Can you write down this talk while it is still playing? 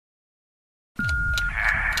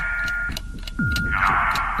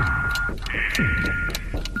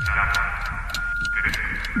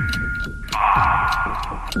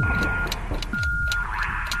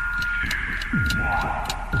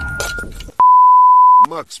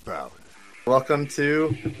Muckspout. Welcome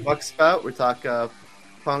to Muckspout. We talk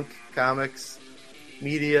punk, comics,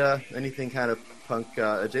 media, anything kind of punk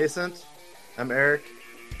adjacent. I'm Eric,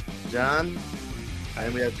 John,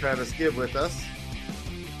 and we have Travis Gibb with us.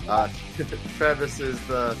 Travis is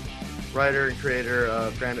the writer and creator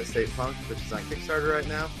of Granite State Punk, which is on Kickstarter right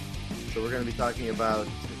now. So we're going to be talking about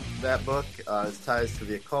that book, its ties to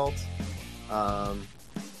the occult,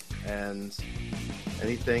 and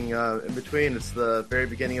anything in between. It's the very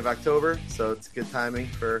beginning of October, so it's good timing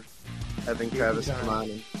for having Travis come on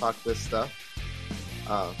and talk this stuff.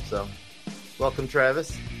 So, welcome,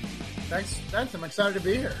 Travis. Thanks. I'm excited to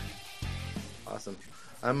be here. Awesome.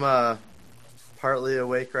 I'm partly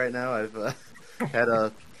awake right now. I've had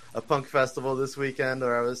a punk festival this weekend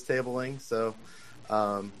where I was tabling, so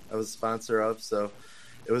I was a sponsor of, so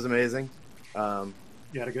it was amazing.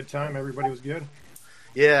 You had a good time? Everybody was good?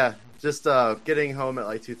 Yeah, just getting home at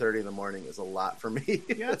like 2:30 in the morning is a lot for me.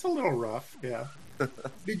 Yeah, it's a little rough, yeah.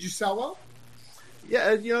 Did you sell well?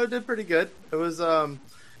 Yeah, it did pretty good. It was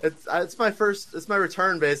it's my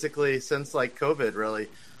return basically since like COVID, really.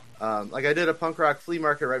 Like I did a punk rock flea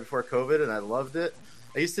market right before COVID and I loved it.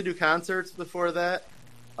 I used to do concerts before that.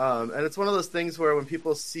 And it's one of those things where when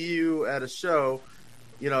people see you at a show,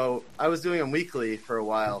 I was doing them weekly for a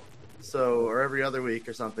while, or every other week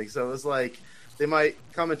or something. So it was like they might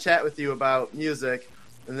come and chat with you about music,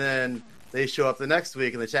 and then they show up the next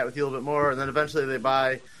week and they chat with you a little bit more, and then eventually they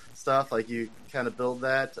buy stuff. Like you kind of build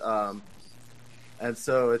that. And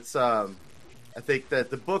so it's I think that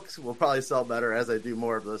the books will probably sell better as I do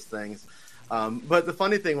more of those things. But the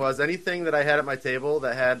funny thing was, anything that I had at my table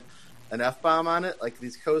that had an F-bomb on it, like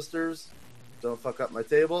these coasters, don't fuck up my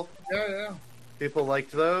table. Yeah. People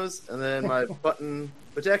liked those. And then my button,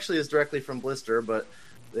 which actually is directly from Blister, but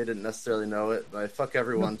they didn't necessarily know it. My fuck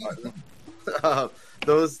everyone button.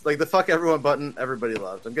 Those, like the fuck everyone button, everybody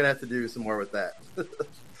loved. I'm going to have to do some more with that.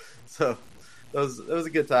 So it was a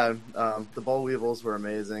good time. The Boll Weevils were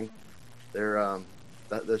amazing. They're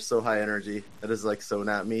so high energy. That is like so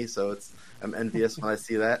not me. So I'm envious when I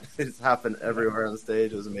see that. It's happened everywhere on the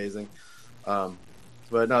stage. It was amazing. But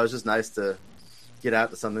no, it was just nice to get out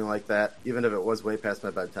to something like that, even if it was way past my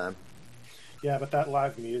bedtime. Yeah, but that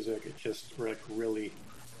live music, it just really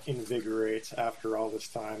invigorates after all this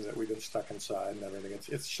time that we've been stuck inside and everything.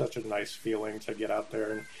 It's such a nice feeling to get out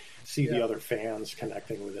there and see the other fans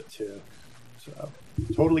connecting with it too. So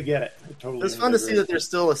totally get it. It's fun to see that there's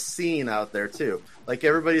still a scene out there too. Like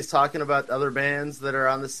everybody's talking about other bands that are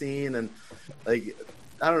on the scene, and like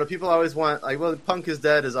I don't know, people always want punk is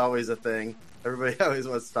dead is always a thing. Everybody always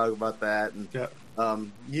wants to talk about that, and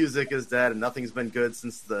music is dead, and nothing's been good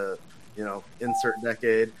since the insert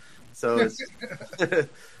decade. So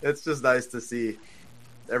it's just nice to see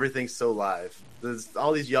everything's so live. There's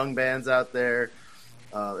all these young bands out there.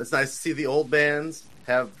 It's nice to see the old bands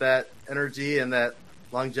have that energy and that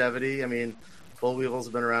longevity. I mean, Boll Weevils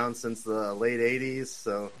have been around since the late 80s,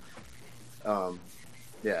 so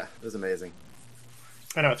it was amazing.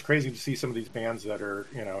 I know, it's crazy to see some of these bands that are,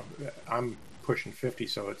 I'm pushing 50,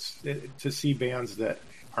 so to see bands that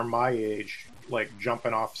are my age, like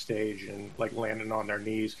jumping off stage and like landing on their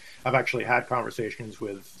knees. I've actually had conversations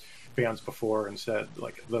with bands before and said,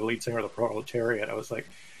 like the lead singer of the Proletariat, I was like,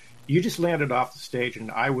 you just landed off the stage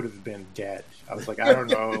and I would have been dead. I was like, I don't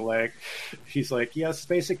know. Like, she's like, yes,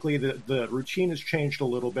 basically the routine has changed a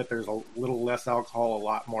little bit. There's a little less alcohol, a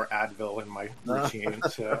lot more Advil in my routine.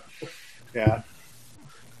 So, yeah.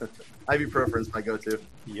 Ibuprofen's my go-to.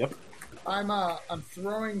 Yep. I'm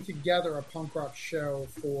throwing together a punk rock show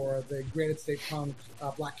for the Granite State Punk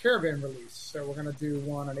Black Caravan release. So we're going to do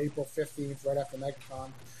one on April 15th, right after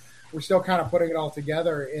MegaCon. We're still kind of putting it all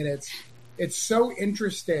together, and it's so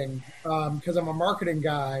interesting because I'm a marketing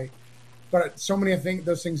guy, but so many of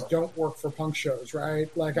those things don't work for punk shows, right?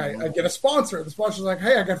 Like I get a sponsor. The sponsor's like,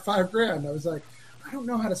 hey, I got $5,000. I was like, I don't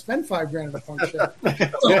know how to spend $5,000 at a punk show.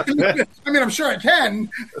 I mean, I'm sure I can.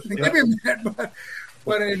 Give me a minute, but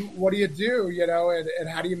what do you do, and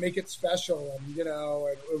how do you make it special? And,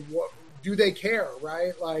 and what do they care,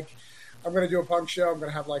 right? Like, I'm going to do a punk show. I'm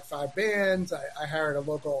going to have like 5 bands. I hired a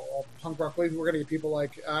local punk rock league. We're going to get people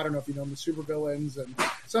like, I don't know if you know them, the Supervillains and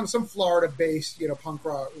some Florida-based, punk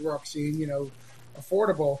rock scene,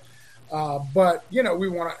 affordable. But, you know, we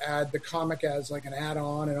want to add the comic as like an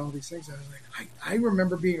add-on and all these things. I was like, I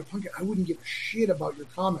remember being a punk. I wouldn't give a shit about your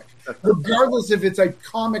comic, regardless if it's a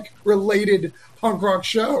comic-related punk rock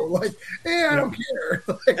show. Like, I don't care.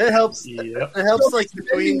 Like, it helps. Yep. It helps, like,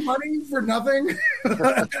 between money for nothing.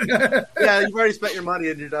 Yeah, you've already spent your money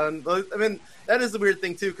and you're done. I mean, that is the weird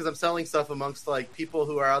thing too, because I'm selling stuff amongst like people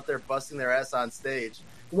who are out there busting their ass on stage.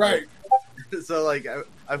 Right. So like,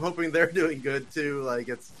 I'm hoping they're doing good too. Like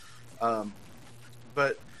it's.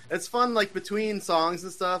 But it's fun, like between songs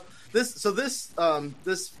and stuff. This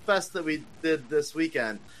fest that we did this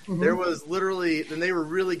weekend, there was literally, and they were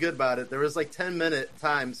really good about it. There was like 10-minute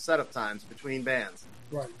setup times between bands,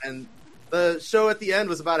 right? And the show at the end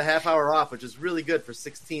was about a half hour off, which is really good for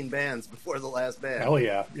 16 bands before the last band. Hell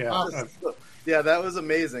yeah, yeah, that was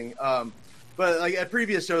amazing. But like at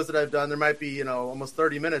previous shows that I've done, there might be almost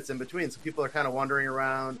 30 minutes in between, so people are kind of wandering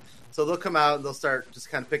around. So they'll come out and they'll start just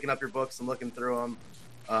kind of picking up your books and looking through them.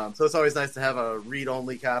 So it's always nice to have a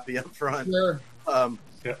read-only copy up front. Sure.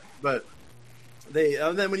 But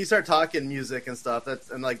then when you start talking music and stuff,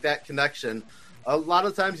 and like that connection, a lot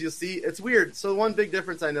of times you'll see it's weird. So one big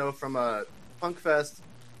difference I know from a punk fest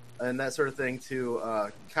and that sort of thing to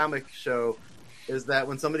a comic show is that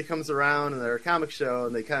when somebody comes around and they're a comic show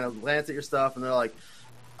and they kind of glance at your stuff and they're like,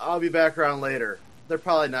 "I'll be back around later," they're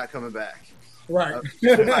probably not coming back. Right.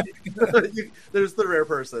 There's the rare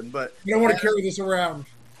person, but you don't want to carry this around.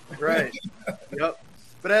 Right. Yep.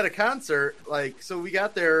 But at a concert, like, so we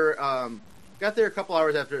got there a couple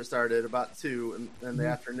hours after it started, about 2 in the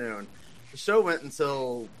afternoon. The show went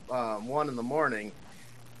until 1 in the morning,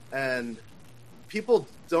 and people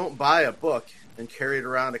don't buy a book and carry it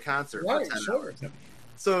around a concert for 10 hours.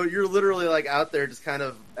 So you're literally like out there just kind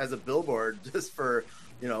of as a billboard just for,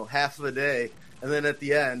 half of a day. And then at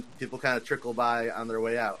the end, people kind of trickle by on their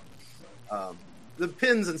way out. The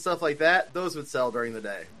pins and stuff like that, those would sell during the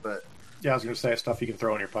day. But yeah, I was going to say stuff you can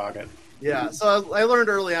throw in your pocket. Yeah, so I learned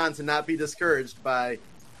early on to not be discouraged by,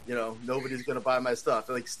 nobody's going to buy my stuff.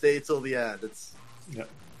 Like, stay till the end.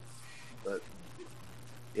 But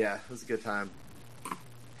yeah, it was a good time.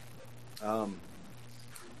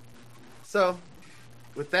 So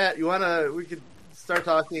with that, we could start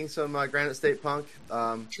talking some Granite State Punk.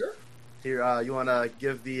 Sure. Here, you want to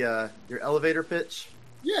give the your elevator pitch?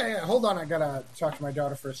 Yeah. Hold on, I gotta talk to my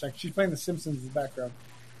daughter for a second. She's playing The Simpsons in the background.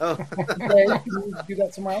 Oh, okay, can you do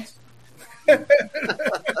that somewhere else?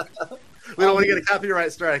 We don't want to get a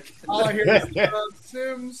copyright strike. All I hear is The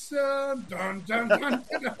Simpsons. Dun, dun, dun,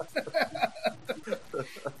 dun.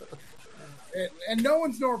 And no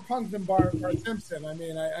one's more punk than Bart Simpson. I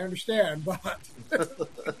mean, I understand, but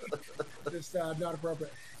just not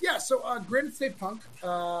appropriate. Yeah, so Granite State Punk,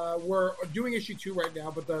 we're doing issue 2 right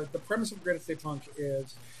now, but the premise of Granite State Punk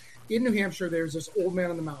is in New Hampshire, there's this old man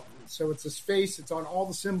on the mountain. So it's this face, it's on all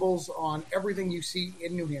the symbols, on everything you see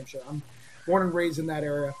in New Hampshire. I'm born and raised in that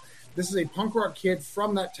area. This is a punk rock kid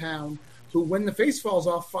from that town who, when the face falls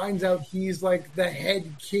off, finds out he's like the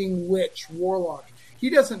head king witch warlock. He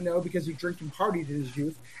doesn't know because he drank and partied in his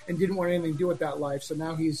youth and didn't want anything to do with that life. So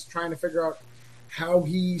now he's trying to figure out how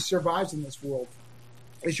he survives in this world.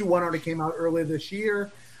 Issue 1 already came out earlier this year.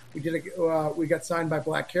 We got signed by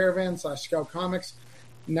Black Caravan / Scout Comics.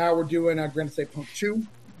 Now we're doing Granite State Punk 2.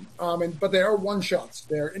 But they are one-shots.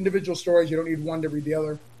 They're individual stories. You don't need one to read the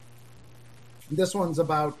other. This one's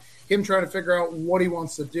about him trying to figure out what he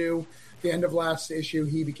wants to do. The end of last issue,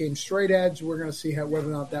 he became straight edge. We're going to see whether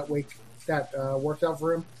or not that worked out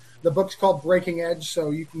for him. The book's called Breaking Edge,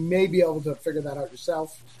 so you may be able to figure that out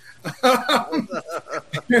yourself.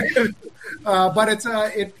 But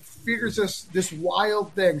it figures this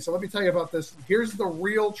wild thing. So let me tell you about this. Here's the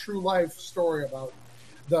real true life story about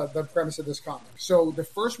the premise of this comic. So the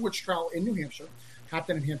first witch trial in New Hampshire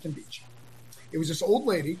happened in Hampton Beach. It was this old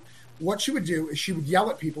lady. What she would do is she would yell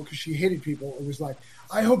at people because she hated people. It was like,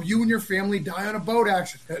 "I hope you and your family die on a boat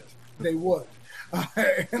accident." They would.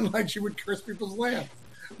 And like she would curse people's land.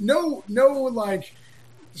 No like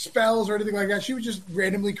spells or anything like that. She would just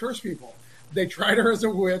randomly curse people. They tried her as a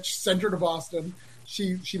witch, sent her to Boston.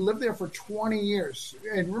 She lived there for 20 years.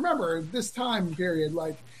 And remember, this time period,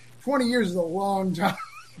 like 20 years is a long time.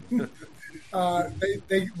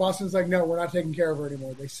 Boston's like, no, we're not taking care of her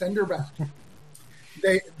anymore. They send her back.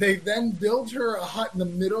 They then build her a hut in the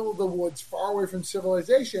middle of the woods, far away from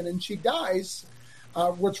civilization, and she dies.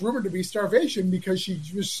 What's rumored to be starvation because she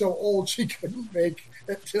was so old she couldn't make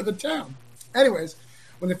it to the town. Anyways,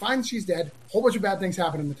 when they find she's dead, a whole bunch of bad things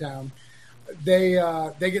happen in the town. They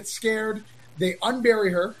get scared. They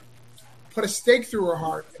unbury her, put a stake through her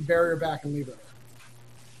heart, and bury her back and leave her.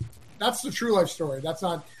 That's the true life story. That's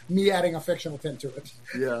not me adding a fictional tint to it.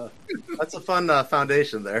 Yeah, that's a fun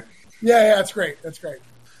foundation there. Yeah, that's great. That's great.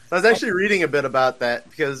 I was actually reading a bit about that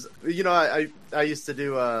because, I used to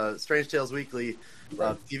do Strange Tales Weekly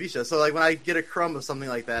TV show. So, like, when I get a crumb of something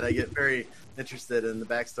like that, I get very interested in the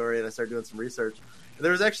backstory, and I start doing some research. And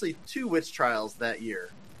there was actually 2 witch trials that year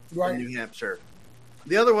in New Hampshire.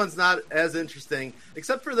 The other one's not as interesting,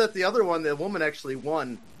 except for that the other one, the woman actually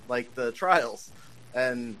won, like, the trials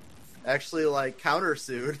and actually, like,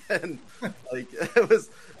 countersued. And, like, it was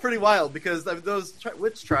pretty wild because those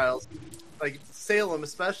witch trials, like Salem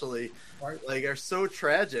especially, like, are so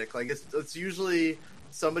tragic. Like, it's usually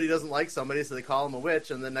somebody doesn't like somebody, so they call them a witch,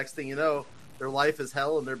 and the next thing you know, their life is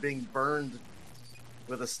hell, and they're being burned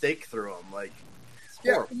with a stake through them. Like,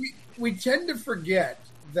 yeah, we tend to forget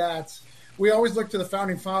that we always look to the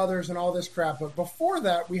founding fathers and all this crap, but before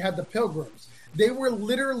that, we had the Pilgrims. They were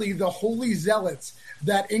literally the holy zealots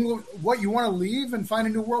that England, what, you want to leave and find a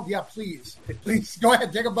new world? Yeah, please. Please, go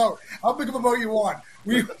ahead, take a boat. How big of a boat you want?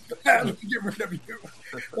 We get rid of you.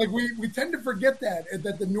 Like, we tend to forget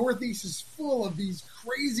that the Northeast is full of these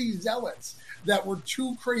crazy zealots that were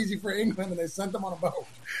too crazy for England, and they sent them on a boat.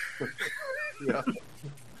 Yeah.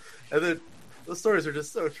 And then those stories are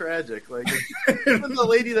just so tragic. Like, even the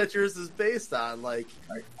lady that yours is based on, like,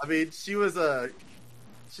 I mean, she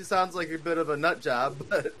sounds like a bit of a nut job,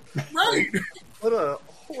 but what a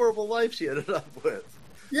horrible life she ended up with.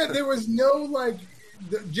 Yeah, there was no, like,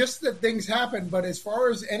 just that things happened, but as far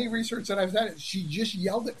as any research that I've done, she just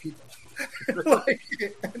yelled at people. Like,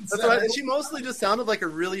 that's right. And she mostly just sounded like a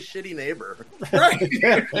really shitty neighbor.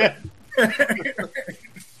 Right.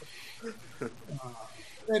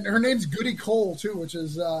 And her name's Goody Cole, too, which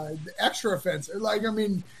is extra offensive. Like, I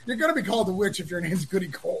mean, you're going to be called a witch if your name's Goody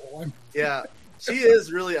Cole. Yeah, she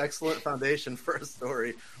is really excellent foundation for a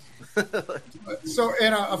story. So,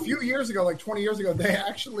 and a few years ago, like 20 years ago, they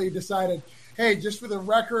actually decided, hey, just for the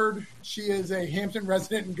record, she is a Hampton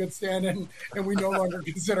resident in good standing, and we no longer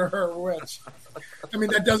consider her a witch. I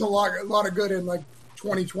mean, that does a lot of good in, like,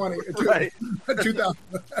 2020, right. 2000.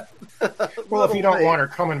 Well, if you don't want her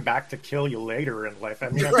coming back to kill you later in life, I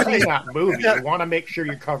mean, I've seen that movie. You want to make sure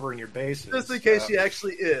you're covering your bases. Just in case she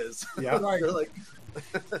actually is. Yeah. Right. Like,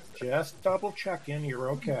 just double checking. You're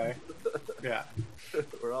okay. Yeah.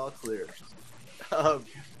 We're all clear.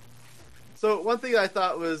 So one thing I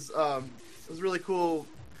thought was really cool.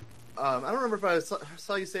 I don't remember if I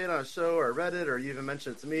saw you say it on a show or read it or you even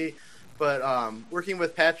mentioned it to me, but working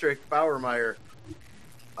with Patrick Bauermeyer,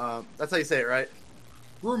 that's how you say it, right?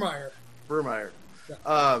 Brewmeyer.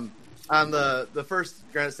 Yeah. On the first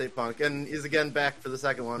Granite State Punk, and he's again back for the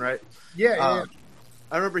second one, right? Yeah.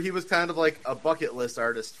 I remember he was kind of like a bucket list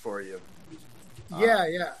artist for you.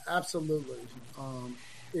 Yeah, absolutely.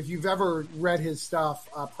 If you've ever read his stuff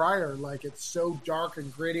prior, like, it's so dark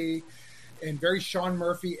and gritty and very Sean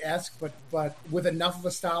Murphy-esque, but with enough of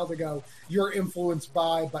a style to go, you're influenced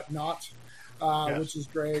by, but not, yes. Which is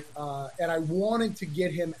great. And I wanted to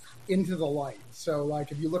get him into the light. So,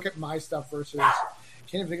 like, if you look at my stuff versus, I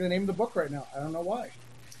can't even think of the name of the book right now. I don't know why.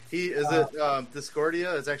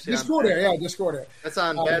 Discordia? It's actually Discordia. That's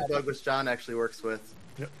on Bad Bug, which John actually works with.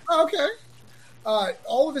 Yep. Okay.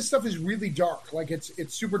 All of his stuff is really dark. Like, it's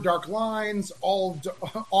super dark lines, all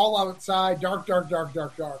outside, dark,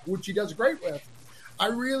 which he does great with. I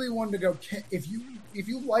really wanted to go, if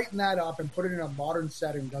you lighten that up and put it in a modern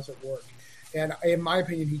setting, does it work? And in my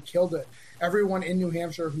opinion, he killed it. Everyone in New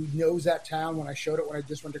Hampshire who knows that town, when I showed it when I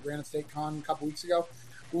just went to Granite State Con a couple weeks ago,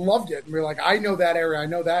 loved it. And we were like, I know that area. I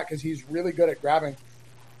know that because he's really good at grabbing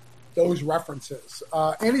those references.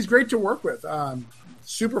 And he's great to work with.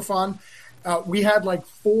 Super fun. We had like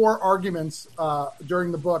 4 arguments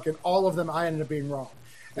during the book, and all of them I ended up being wrong.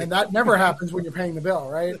 And that never happens when you're paying the bill,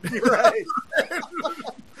 right? Right.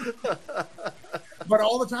 But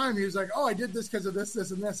all the time he was like, oh, I did this because of this,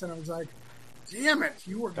 this, and this. And I was like, damn it,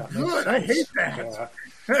 you were good. I hate that.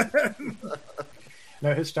 Yeah.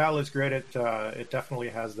 No, his style is great. It definitely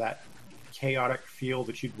has that chaotic feel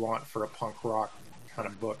that you'd want for a punk rock kind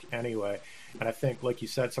of book anyway. And I think, like you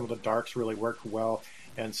said, some of the darks really worked well.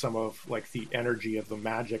 And some of, like, the energy of the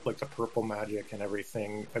magic, like the purple magic and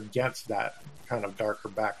everything against that kind of darker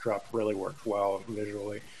backdrop really worked well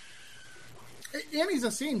visually. And he's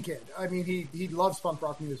a scene kid. I mean, he loves punk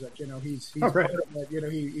rock music. You know, he's great. part of it. You know,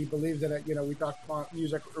 he believes in it. You know, we talked about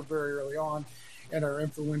music very early on and our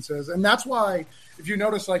influences. And that's why, if you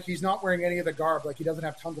notice, like, he's not wearing any of the garb. Like, he doesn't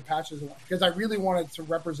have tons of patches. Because I really wanted to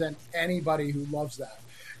represent anybody who loves that.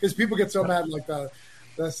 Because people get so mad, like the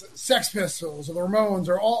Sex Pistols or the Ramones,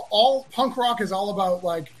 or all punk rock is all about,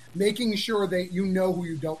 like, making sure that you know who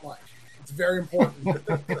you don't like. It's very important.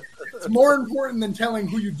 It's more important than telling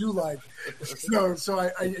who you do like. So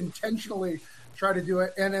I intentionally try to do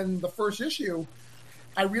it. And in the first issue,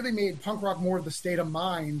 I really made punk rock more of the state of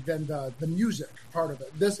mind than the music part of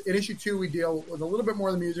it. In issue 2, we deal with a little bit more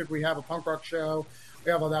of the music. We have a punk rock show.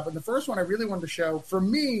 We have all that. But in the first one, I really wanted to show, for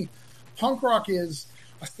me, punk rock is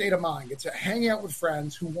a state of mind. It's a hanging out with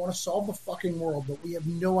friends who want to solve the fucking world, but we have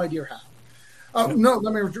no idea how. No,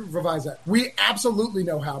 let me revise that. We absolutely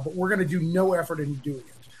know how, but we're going to do no effort in doing it.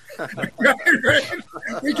 Right?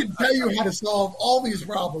 We can tell you how to solve all these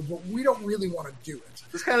problems, but we don't really want to do it.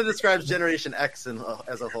 This kind of describes Generation X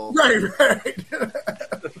as a whole. Right.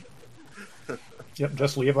 Yep,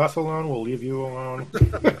 just leave us alone. We'll leave you alone.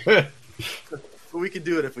 But we could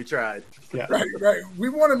do it if we tried. Yeah. Right. We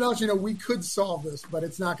want to know, we could solve this, but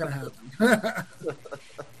it's not going to happen.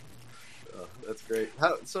 Oh, that's great.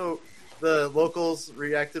 So the locals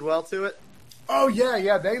reacted well to it? Oh,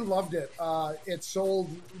 yeah, they loved it. It sold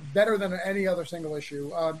better than any other single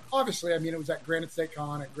issue. Obviously, it was at Granite State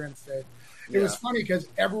Con at Granite State. It was funny because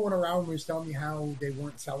everyone around me was telling me how they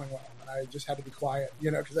weren't selling well. I just had to be quiet,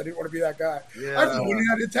 because I didn't want to be that guy. Yeah. I'm going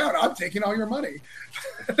out of town. I'm taking all your money.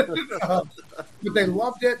 But they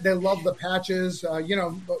loved it. They loved the patches.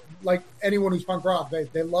 Like anyone who's punk rock,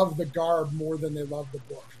 they love the garb more than they love the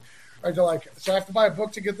book. Right? They're like, so I have to buy a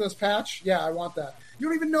book to get this patch? Yeah, I want that. You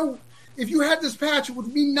don't even know. If you had this patch, it would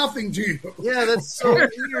mean nothing to you. Yeah, that's so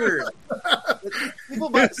weird. People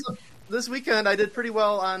buy. So this weekend, I did pretty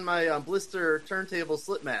well on my blister turntable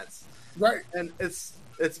slip mats. Right, and it's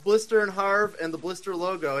Blister and Harv and the Blister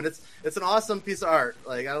logo, and it's an awesome piece of art.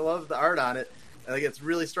 Like, I love the art on it. Like, it's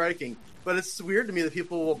really striking. But it's weird to me that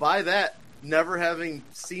people will buy that, never having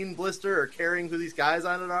seen Blister or caring who these guys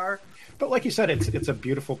on it are. But like you said, it's a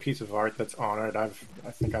beautiful piece of art that's on it. I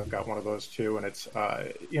think I've got one of those too, and it's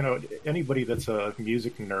anybody that's a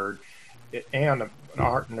music nerd and an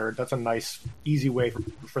art nerd, that's a nice, easy way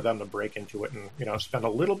for them to break into it and spend a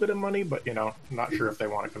little bit of money, but not sure if they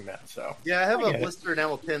want to commit. So yeah, I have a Blister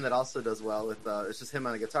enamel pin that also does well with it's just him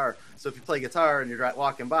on a guitar. So if you play guitar and you're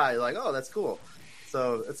walking by, you're like, oh, that's cool.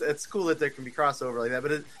 So it's cool that there can be crossover like that,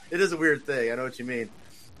 but it is a weird thing. I know what you mean.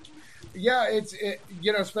 Yeah,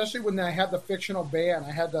 especially when I had the fictional band.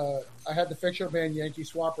 I had the fictional band Yankee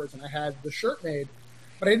Swappers, and I had the shirt made,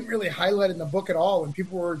 but I didn't really highlight it in the book at all. And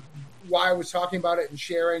people were, why I was talking about it and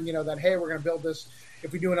sharing, that, hey, we're going to build this.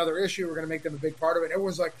 If we do another issue, we're going to make them a big part of it.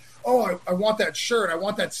 Everyone's like, oh, I want that shirt. I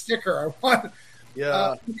want that sticker.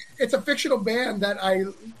 Yeah. It's a fictional band that I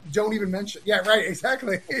don't even mention. Yeah, right,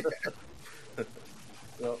 exactly.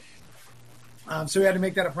 Well. So we had to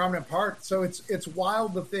make that a prominent part. So it's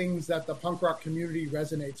wild the things that the punk rock community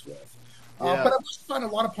resonates with. But I just find a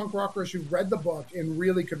lot of punk rockers who read the book and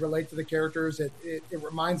really could relate to the characters. It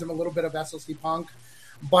reminds them a little bit of SLC Punk,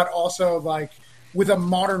 but also like with a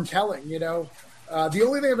modern telling. The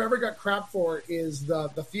only thing I've ever got crap for is the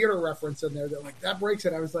theater reference in there. That like that breaks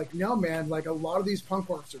it. I was like, no man, like a lot of these punk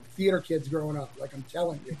rockers are theater kids growing up. Like I'm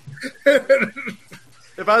telling you.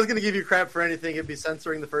 If I was going to give you crap for anything, it'd be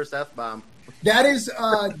censoring the first F-bomb. That is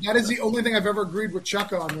the only thing I've ever agreed with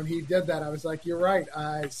Chuck on when he did that. I was like, you're right.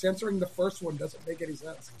 Censoring the first one doesn't make any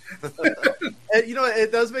sense. And,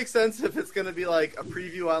 it does make sense if it's going to be like a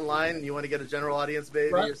preview online and you want to get a general audience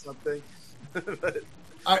baby or something. But,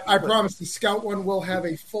 I promise the Scout one will have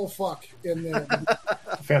a full fuck in there.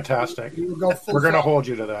 Fantastic. We're going to hold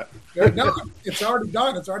you to that. No, it's already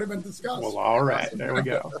done. It's already been discussed. Well, all right. There we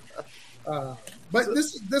go. But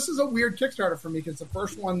this is a weird Kickstarter for me because the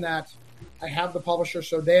first one that I have the publisher,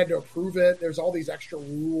 so they had to approve it. There's all these extra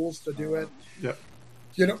rules to do it. Yep.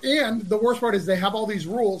 And the worst part is they have all these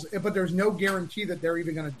rules, but there's no guarantee that they're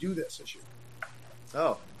even going to do this issue.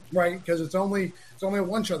 Oh. Right, because it's only a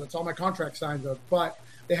one shot. That's all my contract signed up. But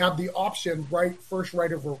they have the option, first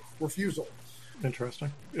right of refusal.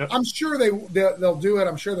 Interesting. Yep. I'm sure they'll do it.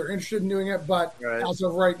 I'm sure they're interested in doing it. But as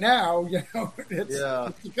of right now, it's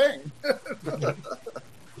a thing.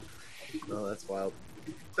 Oh, that's wild.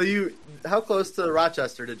 So how close to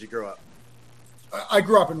Rochester did you grow up? I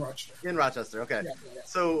grew up in Rochester. In Rochester, okay. Yeah.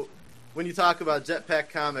 So when you talk about Jetpack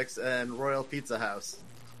Comics and Royal Pizza House,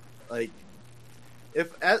 like,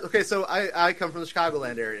 so I come from the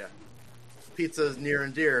Chicagoland area. Pizza is near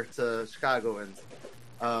and dear to Chicagoans.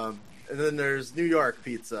 And then there's New York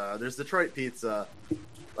pizza. There's Detroit pizza.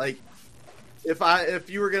 Like, if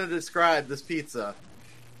you were going to describe this pizza,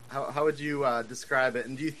 how would you describe it?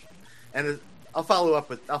 And I'll follow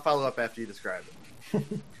up after you describe it.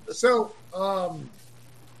 So,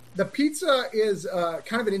 the pizza is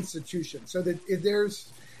kind of an institution. So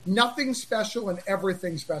there's nothing special and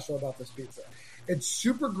everything special about this pizza. It's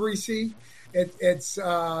super greasy. It's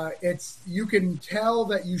you can tell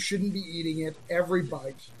that you shouldn't be eating it every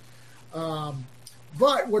bite.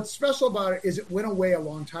 But what's special about it is it went away a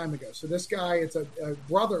long time ago. So this guy, it's a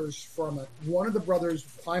brothers one of the brothers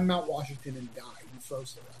climbed Mount Washington and died and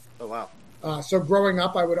froze to death. Oh, wow. So growing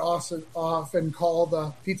up, I would also often call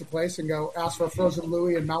the pizza place and go ask for a frozen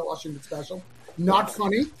Louis and Mount Washington special. Not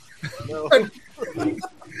funny. No.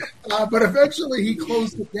 But eventually he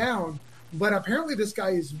closed it down. But apparently this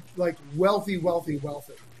guy is like wealthy.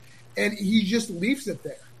 And he just leaves it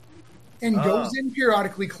there and goes in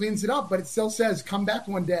periodically, cleans it up, but it still says, come back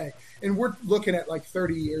one day. And we're looking at like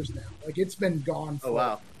 30 years now. Like it's been gone. Oh,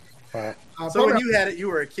 wow. So when you had it, you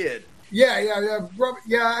were a kid. Yeah.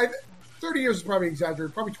 30 years is probably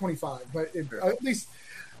exaggerated, probably 25, but at least,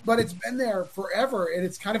 but it's been there forever. And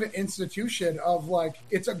it's kind of an institution of like,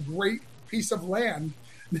 it's a great piece of land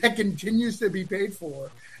that continues to be paid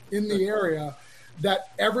for in the area, that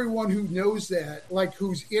everyone who knows that, like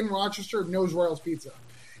who's in Rochester, knows Royals Pizza.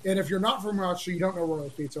 And if you're not from Rochester, you don't know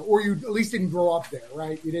Royals Pizza, or you at least didn't grow up there,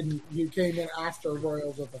 right? You came in after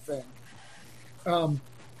Royals was a thing. And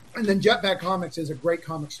then Jetpack Comics is a great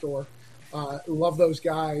comic store. Love those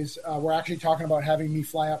guys. We're actually talking about having me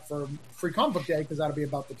fly up for Free Comic Book Day, because that'll be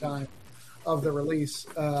about the time of the release.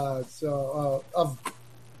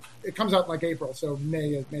 It comes out in like April, so May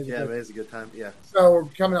is May is a good time. Yeah. So we're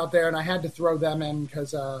coming out there, and I had to throw them in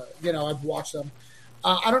because I've watched them.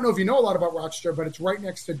 I don't know if you know a lot about Rochester, but it's right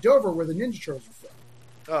next to Dover, where the Ninja Turtles are from.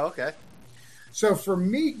 Oh, okay. So for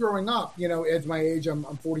me, growing up, at my age, I'm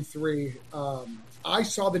 43. I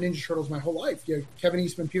saw the Ninja Turtles my whole life. Kevin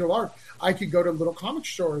Eastman, Peter Lark. I could go to little comic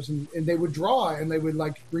stores and they would draw, and they would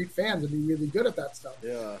like greet fans and be really good at that stuff.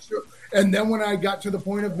 Yeah. So, and then when I got to the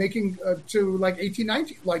point of making to like 18,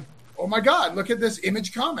 19, like, oh my God, look at this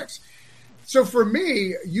Image Comics. So for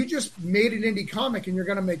me, you just made an indie comic and you're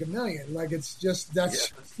going to make $1 million. Like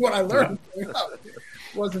that's what I learned. Yeah.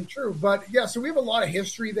 Wasn't true, but yeah. So we have a lot of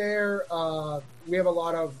history there. We have a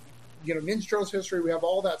lot of Ninja Turtles history. We have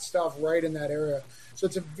all that stuff right in that area. So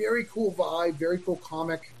it's a very cool vibe, very cool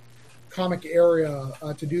comic area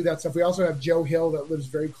to do that stuff. We also have Joe Hill that lives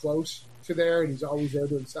very close to there, and he's always there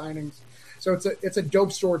doing signings. So it's a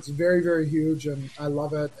dope store. It's very, very huge, and I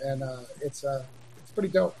love it. And it's pretty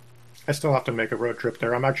dope. I still have to make a road trip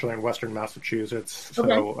there. I'm actually in Western Massachusetts,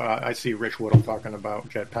 so I see Rich Whittle talking about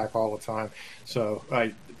Jetpack all the time. So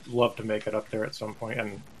I'd love to make it up there at some point.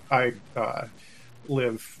 And I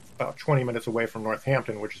live about 20 minutes away from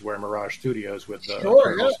Northampton, which is where Mirage Studios with the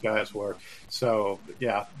Turtles guys were. So,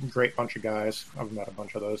 yeah, great bunch of guys. I've met a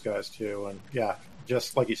bunch of those guys, too. And, yeah,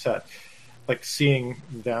 just like you said, like seeing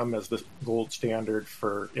them as the gold standard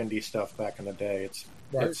for indie stuff back in the day,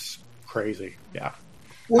 it's crazy. Yeah.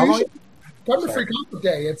 Well, you should come to Free Comic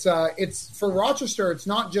Day. It's for Rochester. It's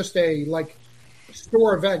not just a like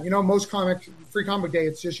store event. Most Free Comic Day,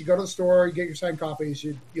 it's just you go to the store, you get your signed copies,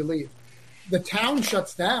 you leave. The town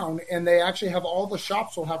shuts down, and they actually have all the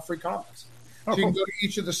shops will have free comics. So you can go to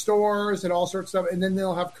each of the stores and all sorts of stuff, and then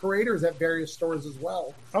they'll have curators at various stores as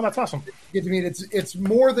well. Oh, that's awesome. You get to meet. It's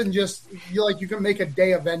more than just you can make a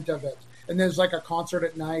day event of it. And there's like a concert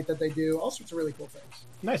at night that they do, all sorts of really cool things.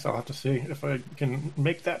 Nice. I'll have to see if I can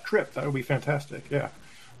make that trip. That would be fantastic. Yeah,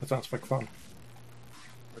 that sounds like fun.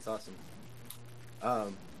 That's awesome.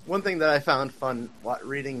 One thing that I found fun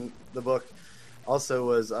reading the book also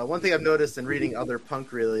was one thing I've noticed in reading other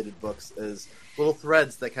punk-related books is little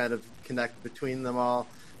threads that kind of connect between them all,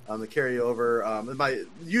 that carry over.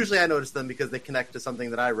 Usually I notice them because they connect to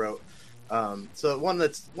something that I wrote. So one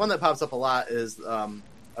that pops up a lot is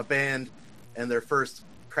a band and their first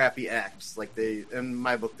crappy acts. Like in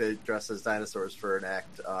my book, they dress as dinosaurs for an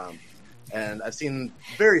act. And I've seen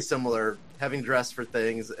very similar having dressed for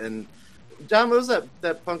things. And John, what was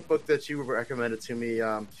that punk book that you recommended to me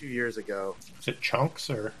a few years ago? Is it Chunks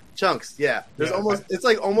or Chunks? Yeah. It's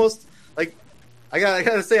like almost like I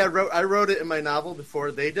gotta say I wrote it in my novel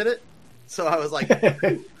before they did it. So I was like,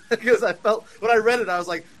 because I felt when I read it, I was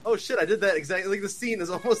like, oh shit, I did that exactly. Like the scene is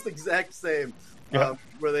almost the exact same. Yeah.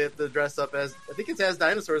 Where they have to dress up as, I think it's as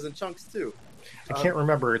dinosaurs and Chunks too. I can't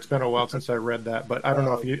remember. It's been a while since I read that, but I don't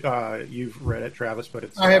know if you've read it, Travis. But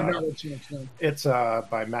I have not read Chunks. No. It's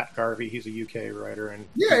by Matt Garvey. He's a UK writer, and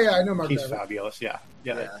I know Matt. He's Garvey. Fabulous. Yeah.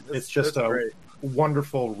 It's just a great,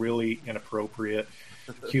 wonderful, really inappropriate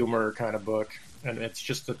humor kind of book, and it's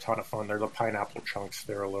just a ton of fun. They're the Pineapple Chunks.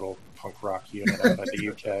 They're a little punk rock unit out of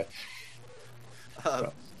the UK.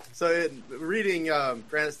 So reading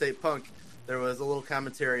Granite State Punk, there was a little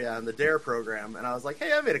commentary on the DARE program, and I was like,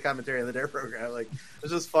 hey, I made a commentary on the DARE program. Like, it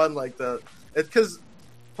was just fun, like because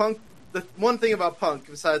punk, the one thing about punk,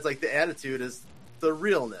 besides like the attitude, is the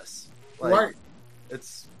realness. Like, right.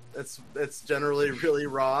 It's generally really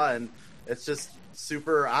raw, and it's just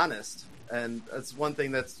super honest. And that's one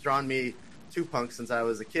thing that's drawn me to punk since I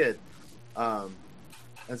was a kid.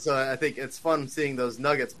 And so I think it's fun seeing those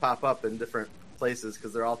nuggets pop up in different places,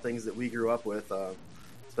 because they're all things that we grew up with,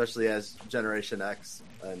 especially as Generation X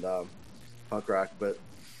and punk rock. But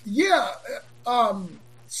yeah,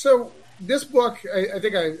 so this book, I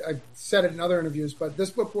think I said it in other interviews, but this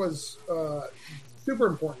book was super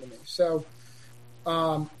important to me. So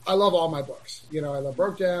I love all my books. I love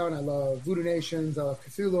Broke Down, I love Voodoo Nations, I love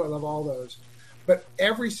Cthulhu, I love all those. But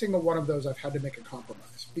every single one of those I've had to make a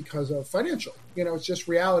compromise because of financial. It's just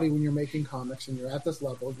reality when you're making comics and you're at this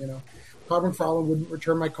level. Todd McFarlane wouldn't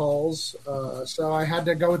return my calls, so I had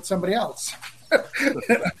to go with somebody else.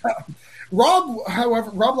 Rob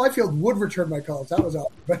Liefeld would return my calls. That was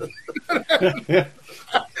all. But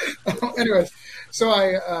anyways,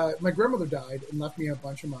 so my grandmother died and left me a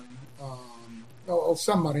bunch of money.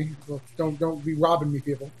 Some money. Don't be robbing me,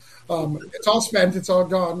 people. It's all spent. It's all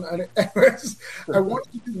gone. And anyways, I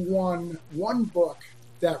wanted to do one book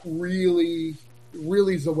that really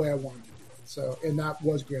is the way I wanted to do it. So, and that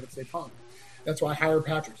was Granite State Punk. That's why I hired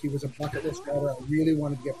Patrick. He was a bucket list writer. I really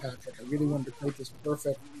wanted to get Patrick. I really wanted to create this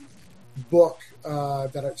perfect book and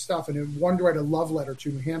I wanted to write a love letter to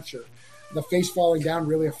New Hampshire. The face falling down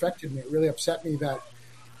really affected me. It really upset me that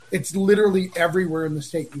it's literally everywhere in the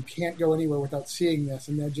state. You can't go anywhere without seeing this.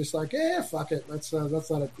 And they're just like, fuck it. Let's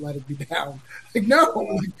let it be down. Like,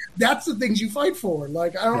 no, that's the things you fight for.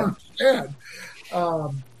 Like, I don't understand.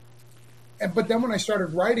 But then when I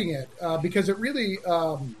started writing it, because it really,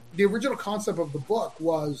 the original concept of the book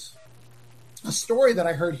was a story that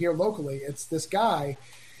I heard here locally. It's this guy.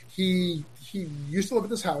 He used to live at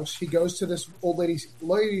this house. He goes to this old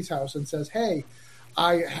lady's house and says, "Hey,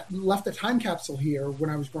 I left a time capsule here when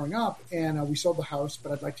I was growing up, and we sold the house,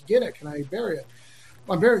 but I'd like to get it. Can I bury it?"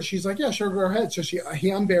 I'm buried. She's like, "Yeah, sure, go ahead." So he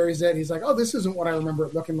unburies it. He's like, "Oh, this isn't what I remember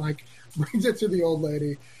it looking like." Brings it to the old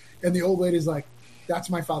lady, and the old lady's like, "That's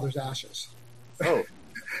my father's ashes." Oh.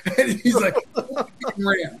 And he's like,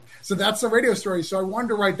 ran. So that's the radio story. So I wanted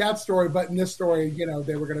to write that story, but in this story,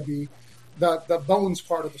 they were going to be the bones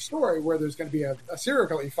part of the story, where there's going to be a serial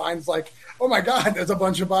killer. He finds like, oh my God, there's a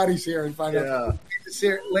bunch of bodies here, and find out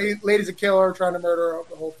lady's a killer trying to murder her,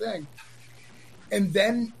 the whole thing. And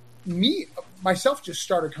then myself just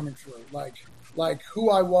started coming through, like who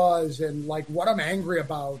I was and like what I'm angry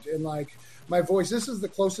about, and like my voice. This is the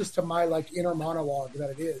closest to my like inner monologue that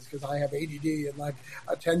it is, because I have ADD and like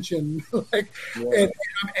attention, and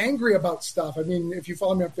I'm angry about stuff. I mean, if you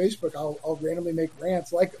follow me on Facebook, I'll randomly make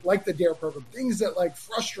rants like the DARE program, things that like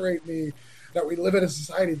frustrate me, that we live in a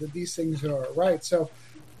society that these things are right. So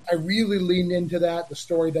I really leaned into that. The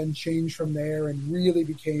story then changed from there and really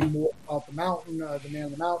became more about the mountain, the man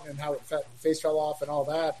on the mountain, and how face fell off and all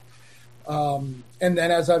that. And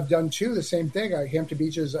then as I've done too, the same thing. Hampton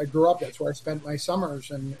Beaches, I grew up. That's where I spent my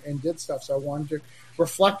summers and did stuff. So I wanted to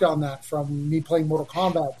reflect on that, from me playing Mortal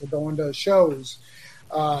Kombat to going to shows,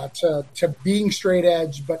 to being straight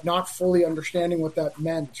edge, but not fully understanding what that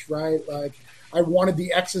meant, right? Like, I wanted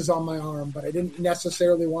the X's on my arm, but I didn't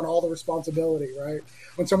necessarily want all the responsibility, right?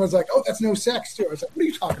 When someone's like, "Oh, that's no sex too," I was like, "What are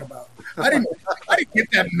you talking about? I didn't get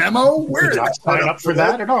that memo. Where did I sign up for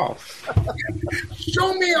that at all?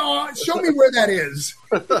 Show me where that is."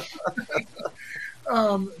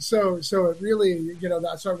 So it really,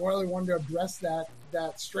 so I really wanted to address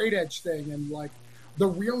that straight edge thing, and like the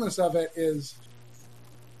realness of it is,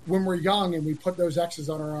 when we're young and we put those X's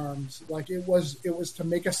on our arms, like it was to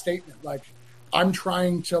make a statement. Like, I'm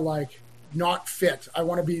trying to like not fit. I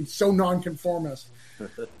want to be so nonconformist.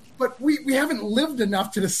 But we haven't lived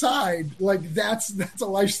enough to decide like that's a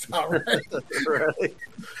lifestyle, right?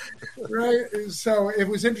 Right. So it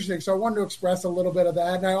was interesting. So I wanted to express a little bit of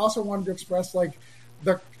that, and I also wanted to express like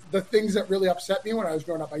the things that really upset me when I was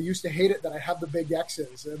growing up. I used to hate it that I had the big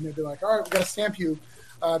X's, and they'd be like, "All right, we got to stamp you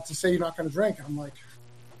to say you're not going to drink." And I'm like,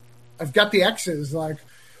 "I've got the X's. Like,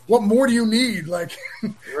 what more do you need?" Like,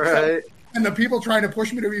 right. And the people trying to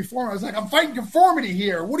push me to reform, I was like, "I'm fighting conformity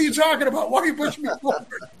here. What are you talking about? Why are you pushing me forward?"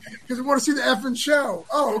 Because we want to see the effing show.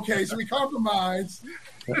 Oh, okay. So we compromise.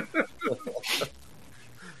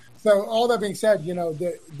 So all that being said,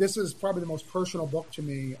 this is probably the most personal book to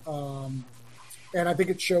me. And I think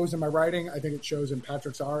it shows in my writing. I think it shows in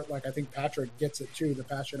Patrick's art. Like, I think Patrick gets it too, the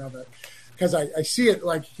passion of it. Because I see it,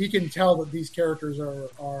 like, he can tell that these characters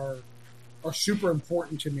are super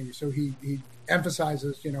important to me. So he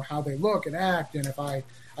emphasizes, how they look and act. And if I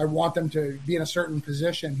want them to be in a certain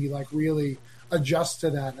position, he like really adjusts to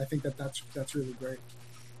that. And I think that's really great.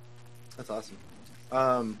 That's awesome.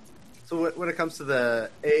 So when it comes to the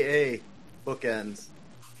AA bookends.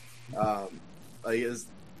 Like is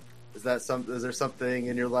there something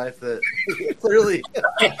in your life that clearly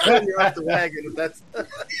you're off the wagon? If that's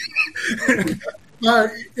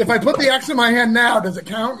if I put the X in my hand now, does it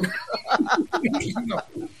count?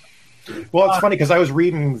 Well, it's funny because I was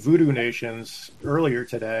reading Voodoo Nations earlier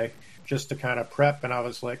today just to kind of prep, and I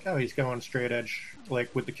was like, oh, he's going straight edge,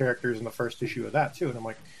 like with the characters in the first issue of that too. And I'm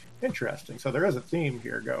like, interesting. So there is a theme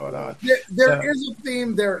here going on. There is a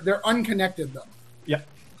theme. They're unconnected though. Yeah.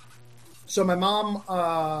 So my mom,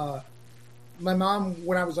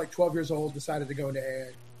 when I was like 12 years old, decided to go into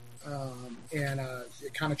AA, and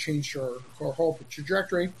it kind of changed her whole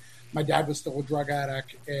trajectory. My dad was still a drug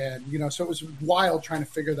addict, and so it was wild trying to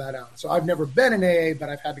figure that out. So I've never been in AA, but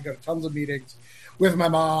I've had to go to tons of meetings with my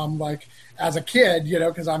mom, like as a kid,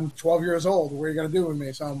 because I'm 12 years old. What are you going to do with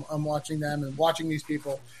me? So I'm watching them and watching these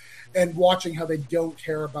people, and watching how they don't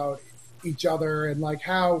care about each other, and like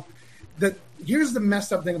how here's the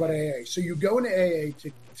messed up thing about AA. So you go into AA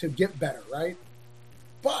to get better, right?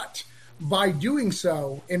 But by doing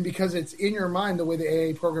so, and because it's in your mind the way the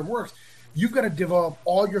AA program works, you've got to develop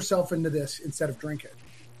all yourself into this instead of drinking.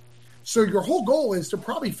 So your whole goal is to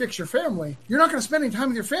probably fix your family. You're not going to spend any time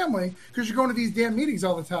with your family because you're going to these damn meetings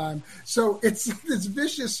all the time. So it's this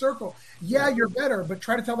vicious circle. Yeah, you're better, but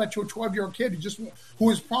try to tell that to a 12-year-old kid who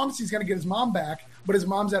has promised he's going to get his mom back, but his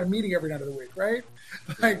mom's at a meeting every night of the week, right?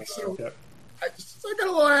 Like, so I got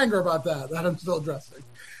a little anger about that I'm still addressing.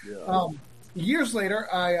 Yeah. Years later,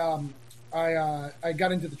 I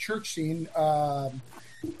got into the church scene,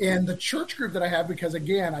 and the church group that I have, because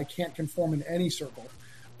again, I can't conform in any circle,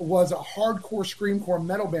 was a hardcore screamcore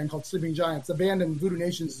metal band called Sleeping Giants. The band in Voodoo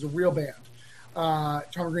Nations is a real band,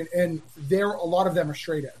 Tom Green, and a lot of them are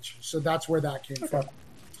straight edge. So that's where that came from.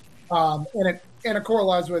 And it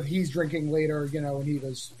correlates with he's drinking later, and he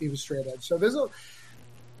was straight edge. So there's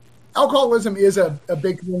alcoholism is a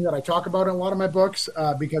big thing that I talk about in a lot of my books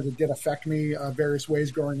because it did affect me various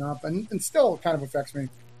ways growing up, and still kind of affects me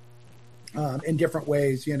in different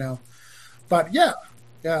ways, But yeah.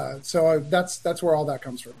 So that's where all that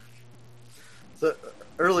comes from. So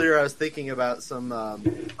earlier I was thinking about some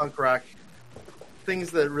punk rock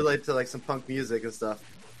things that relate to like some punk music and stuff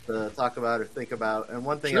to talk about or think about. And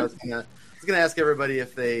one thing I was gonna ask everybody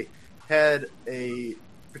if they had a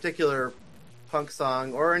particular punk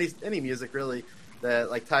song or any music really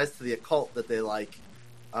that like ties to the occult that they like.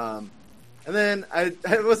 And then I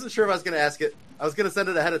wasn't sure if I was going to ask it. I was going to send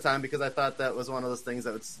it ahead of time because I thought that was one of those things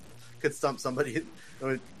that could stump somebody.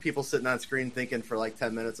 People sitting on screen thinking for like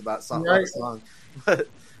 10 minutes about song. But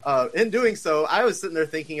in doing so, I was sitting there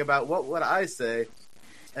thinking about what would I say,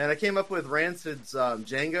 and I came up with Rancid's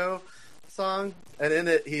Django song, and in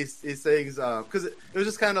it he sings because it was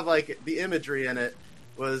just kind of like the imagery in it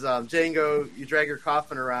was Django, you drag your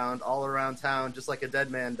coffin around all around town just like a dead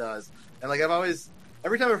man does, and like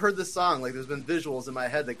every time I've heard this song, like there's been visuals in my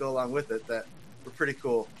head that go along with it that were pretty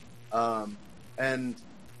cool,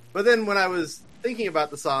 but then when I was thinking about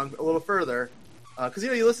the song a little further, because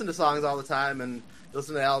you listen to songs all the time and you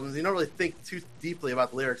listen to albums, you don't really think too deeply about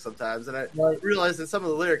the lyrics sometimes. And I realized in some of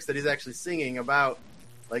the lyrics that he's actually singing about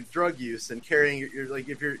like drug use and carrying your like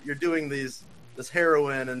if you're doing this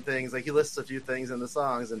heroin and things, like he lists a few things in the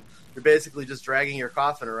songs, and you're basically just dragging your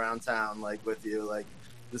coffin around town like with you, like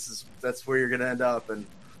that's where you're gonna end up. And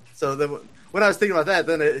so then when I was thinking about that,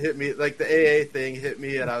 then it hit me, like the AA thing hit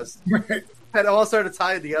me, and I was. It all started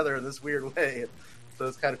tying together in this weird way. So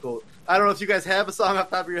it's kind of cool. I don't know if you guys have a song off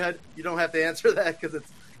the top of your head. You don't have to answer that because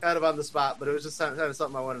it's kind of on the spot, but it was just kind of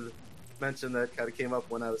something I wanted to mention that kind of came up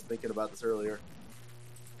when I was thinking about this earlier.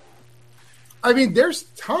 I mean, there's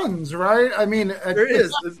tons, right? I mean, there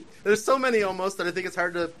is. There's so many almost that I think it's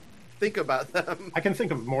hard to think about them. I can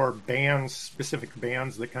think of more specific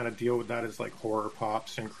bands that kind of deal with that as like horror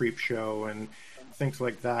pops and creep show and things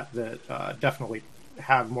like that definitely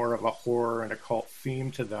have more of a horror and occult theme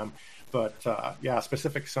to them. But a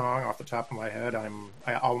specific song off the top of my head, I'm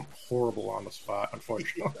horrible on the spot,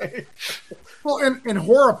 unfortunately. Well, and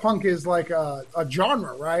horror punk is like a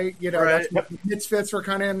genre, right? Right. That's the Misfits were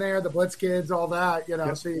kind of in there, the Blitz Kids, all that.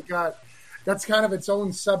 Yep. So you got that's kind of its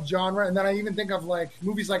own subgenre. And then I even think of like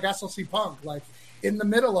movies like SLC Punk, like in the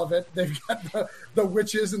middle of it, they've got the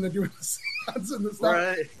witches and the doing the seance and the stuff.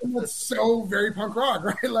 Right. And it's so very punk rock,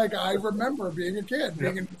 right? Like I remember being a kid,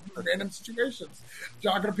 being in random situations,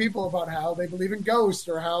 talking to people about how they believe in ghosts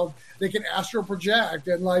or how they can astral project,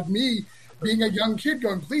 and like me being a young kid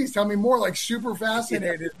going, please tell me more, like super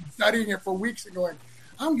fascinated, studying it for weeks and going,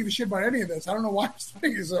 I don't give a shit about any of this. I don't know why I'm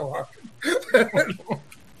studying it so hard.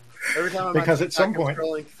 Every time I'm because at some point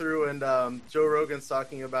scrolling through and Joe Rogan's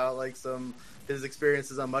talking about like some his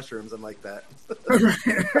experiences on mushrooms and like that.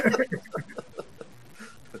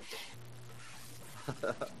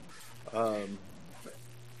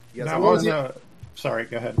 Sorry,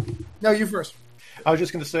 go ahead. No, you first. I was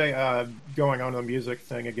just going to say, going on to the music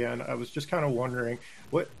thing again, I was just kind of wondering,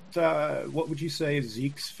 what would you say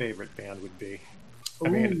Zeke's favorite band would be? I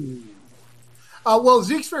mean, well,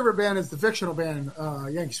 Zeke's favorite band is the fictional band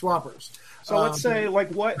Yankee Swappers. So let's say,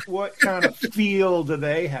 like, what kind of feel do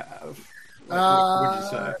they have? What would you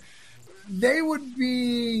say? They would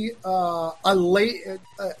be a late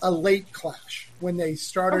Clash when they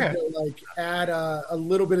started to like add a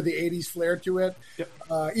little bit of the '80s flair to it. Yep.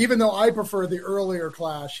 Even though I prefer the earlier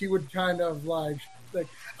Clash, he would kind of like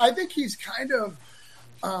I think he's kind of.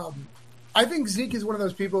 I think Zeke is one of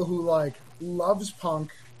those people who like loves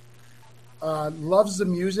punk, loves the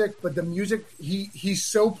music, but the music he's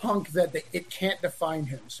so punk that it can't define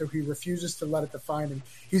him, so he refuses to let it define him.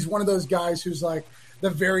 He's one of those guys who's like the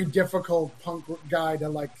very difficult punk guy to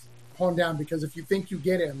like hone down, because if you think you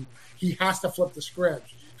get him, he has to flip the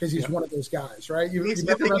script because he's one of those guys, right?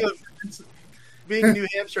 Being in New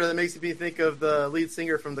Hampshire, that makes me think of the lead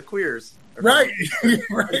singer from the Queers. Right.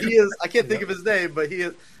 Right. He is. I can't think of his name, but he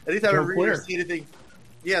is. Anytime I read or see anything,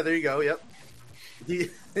 yeah, there you go. Yep. He.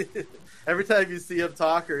 Every time you see him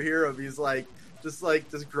talk or hear him, he's like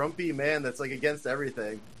this grumpy man that's like against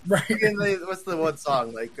everything. Right. What's the one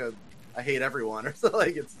song like? I hate everyone, or so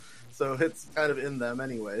like it's kind of in them,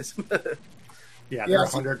 anyways. Yeah, they're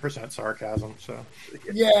 100% sarcasm. So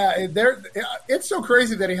yeah, it's so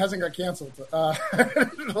crazy that he hasn't got canceled.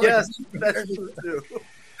 Yes, that's true too.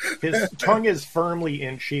 His tongue is firmly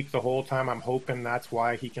in cheek the whole time. I'm hoping that's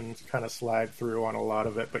why he can kind of slide through on a lot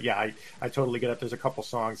of it. But yeah, I totally get it. There's a couple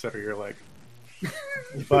songs that are you're like,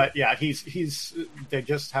 but yeah, they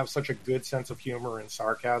just have such a good sense of humor and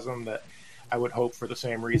sarcasm that I would hope for the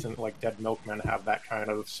same reason like Dead Milkmen have that kind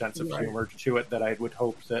of sense of humor to it, that I would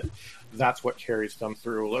hope that's what carries them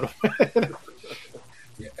through a little bit.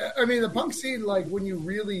 I mean, the punk scene, like when you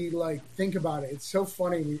really like think about it, it's so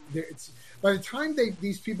funny. It's by the time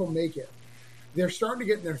these people make it, they're starting to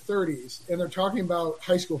get in their 30s and they're talking about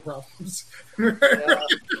high school problems. Yeah.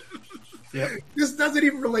 Yep. This doesn't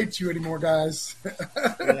even relate to you anymore, guys.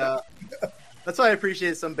 Yeah, that's why I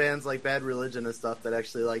appreciate some bands like Bad Religion and stuff that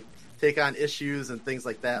actually like take on issues and things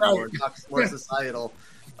like that more societal.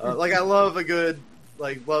 Like I love a good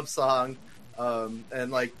like love song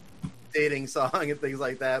and like dating song and things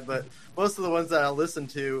like that, but most of the ones that I listen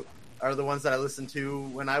to are the ones that I listened to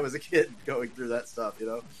when I was a kid going through that stuff,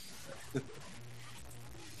 you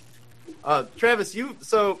know. Travis,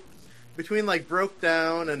 so between like Broke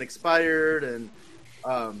Down and Expired and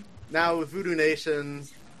now with Voodoo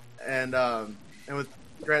Nations and with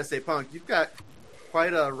Granite State Punk, you've got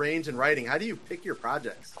quite a range in writing. How do you pick your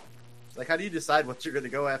projects? Like, how do you decide what you're going to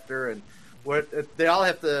go after, and what they all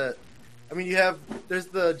have to? I mean, there's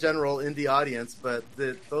the general indie audience, but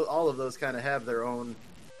all of those kind of have their own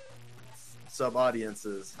sub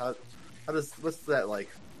audiences. What's that like?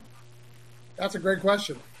 That's a great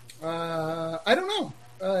question. I don't know.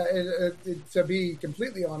 To be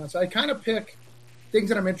completely honest, I kind of pick things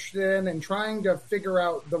that I'm interested in and trying to figure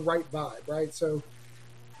out the right vibe, right? So,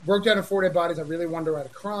 Broke Down in 4 Dead Bodies, I really wanted to write a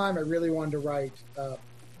crime. I really wanted to write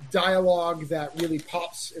dialogue that really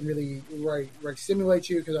pops and really stimulates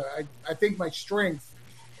you, because I think my strength,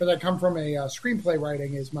 because I come from a screenplay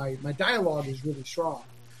writing, is my dialogue is really strong.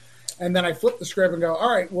 And then I flip the script and go, all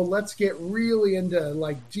right, well, let's get really into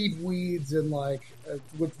like deep weeds and like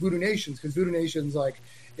with Voodoo Nations, because Voodoo Nations, like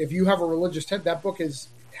if you have a religious that book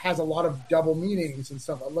has a lot of double meanings and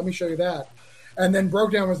stuff. Let me show you that. And then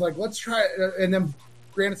Broke Down was like, let's try it. And then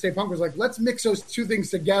Granite State Punk was like, let's mix those two things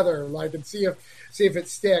together, like, and see if it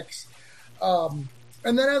sticks. And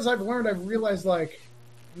then as I've learned, I've realized like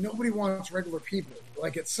nobody wants regular people.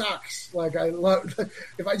 Like it sucks. Like I love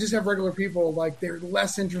if I just have regular people, like they're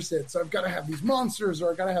less interested. So I've got to have these monsters, or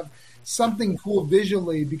I've got to have something cool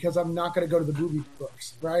visually, because I'm not going to go to the booby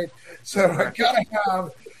books, right? So I've got to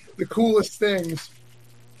have the coolest things.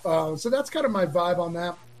 So that's kind of my vibe on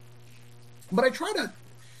that. But I try to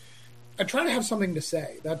have something to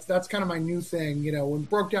say. That's kind of my new thing. You know, when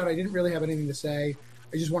Broke Down, I didn't really have anything to say.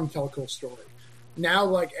 I just wanted to tell a cool story. Now,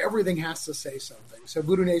 like, everything has to say something. So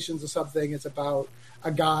Voodoo Nation's is something. It's about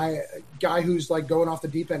a guy who's, like, going off the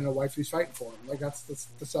deep end and a wife who's fighting for him. Like, that's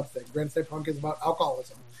the sub-thing. Granite State Punk is about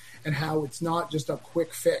alcoholism and how it's not just a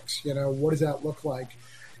quick fix. You know, what does that look like?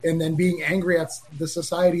 And then being angry at the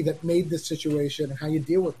society that made this situation and how you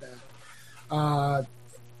deal with that.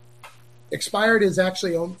 Expired is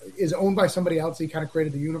actually owned by somebody else. He kind of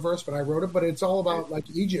created the universe, but I wrote it. But it's all about like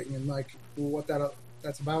aging and like what that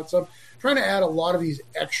that's about. So I'm trying to add a lot of these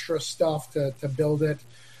extra stuff to build it.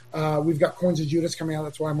 We've got Coins of Judas coming out.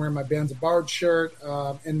 That's why I'm wearing my Bands of Bard shirt.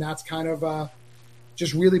 And that's kind of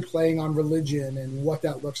just really playing on religion and what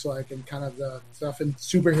that looks like and kind of the stuff and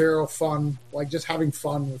superhero fun, like just having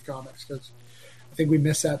fun with comics. Because I think we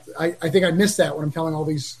miss that. I think I miss that when I'm telling all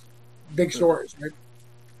these big stories, right?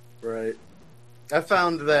 Right. I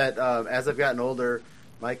found that as I've gotten older,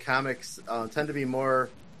 my comics tend to be more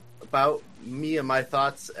about me and my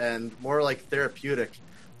thoughts and more like therapeutic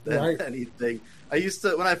than anything. I used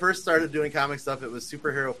to, when I first started doing comic stuff, it was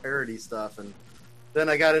superhero parody stuff, and then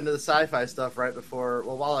I got into the sci-fi stuff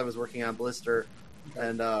while I was working on Blister,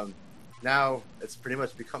 and now it's pretty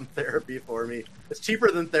much become therapy for me. It's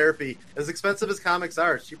cheaper than therapy. As expensive as comics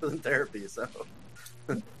are, it's cheaper than therapy, so...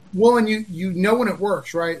 Well, and you know when it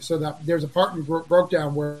works, right? So that there's a part in Broke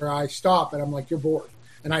Down where I stop and I'm like, you're bored.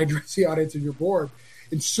 And I address the audience and you're bored.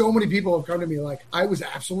 And so many people have come to me like, I was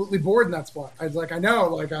absolutely bored in that spot. I was like, I know,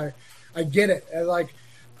 like I get it. And like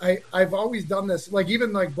I've always done this, like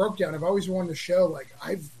even like Broke Down, I've always wanted to show like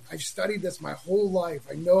I've studied this my whole life.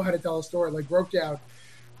 I know how to tell a story. Like Broke Down,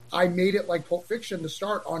 I made it like Pulp Fiction to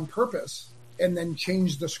start on purpose and then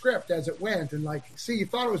changed the script as it went. And like, see, you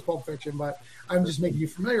thought it was Pulp Fiction, but I'm just making you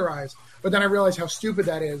familiarized. But then I realized how stupid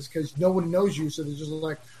that is because no one knows you. So they're just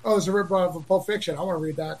like, oh, it's a rip-off of Pulp Fiction. I want to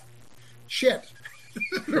read that. Shit.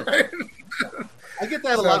 Right? I get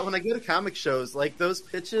that a lot when I go to comic shows. Like those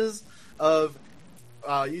pitches of,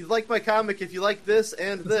 you like my comic if you like this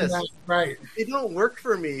and this. Right. They don't work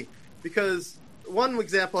for me because one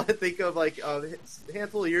example I think of like a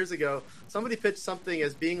handful of years ago, somebody pitched something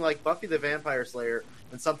as being like Buffy the Vampire Slayer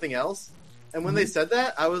and something else. And when they said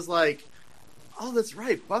that, I was like, oh, that's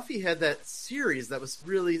right. Buffy had that series that was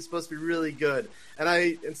really supposed to be really good. And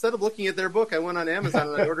I, instead of looking at their book, I went on Amazon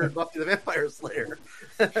and I ordered Buffy the Vampire Slayer.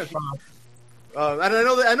 And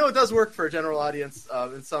I know it does work for a general audience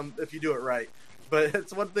if you do it right. But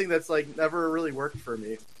it's one thing that's like never really worked for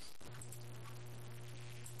me.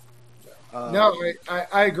 No,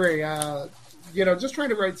 I agree. Just trying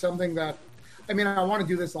to write something that, I mean, I want to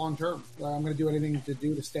do this long term. I'm going to do anything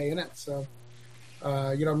to stay in it. So,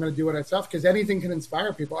 I'm going to do it myself because anything can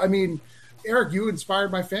inspire people. I mean, Eric, you inspired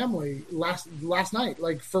my family last night,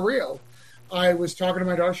 like for real. I was talking to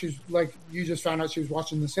my daughter. She's like, you just found out she was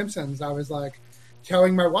watching The Simpsons. I was like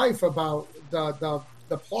telling my wife about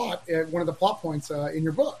the plot, one of the plot points in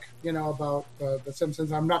your book, about The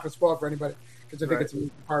Simpsons. I'm not going to spoil it for anybody because I think it's a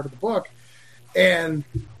part of the book. And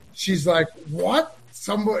she's like, what?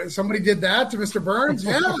 Somebody did that to Mr. Burns?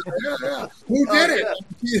 Yeah. Who did it?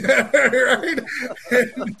 Yeah, right?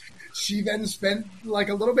 And she then spent like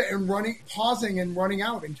a little bit pausing and running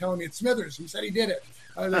out and telling me it's Smithers. He said he did it.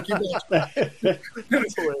 I was like, keep watching.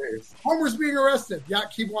 That's hilarious. Homer's being arrested. Yeah,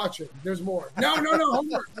 keep watching. There's more. No,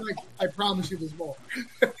 Homer. Like, I promise you there's more.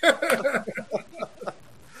 Oh,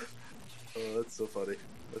 that's so funny.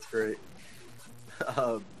 That's great.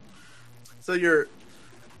 So you're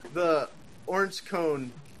the Orange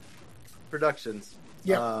Cone Productions.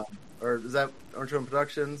 Yeah. Or is that Orange Cone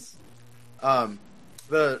Productions? I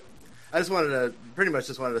just wanted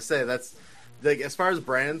to say that's like, as far as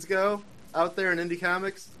brands go out there in indie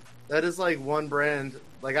comics, that is like one brand.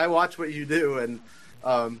 Like I watch what you do, and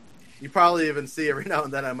you probably even see every now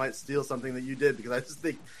and then I might steal something that you did because I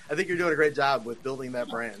think you're doing a great job with building that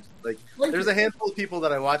brand. Like there's a handful of people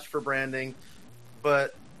that I watch for branding,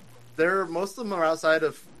 but most of them are outside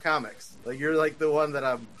of comics. Like you're like the one that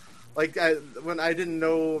I'm like when I didn't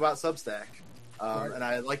know about Substack, and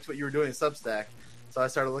I liked what you were doing in Substack, so I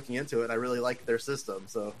started looking into it. And I really liked their system,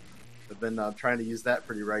 so I've been trying to use that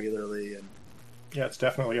pretty regularly. And yeah, it's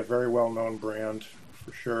definitely a very well-known brand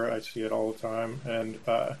for sure. I see it all the time. And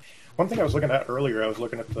one thing I was looking at earlier, I was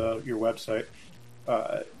looking at your website.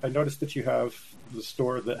 I noticed that you have the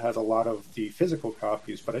store that has a lot of the physical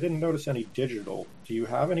copies, but I didn't notice any digital. Do you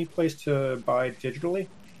have any place to buy digitally?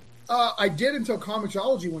 I did until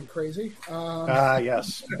Comixology went crazy.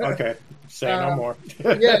 Yes. Okay. Say no more.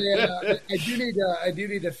 Yeah. I do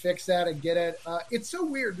need to fix that and get it. It's so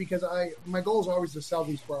weird because my goal is always to sell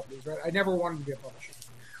these properties, right? I never wanted to be a publisher.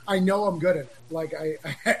 I know I'm good at it. Like I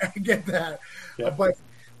get that, but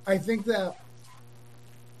I think that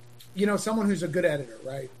someone who's a good editor,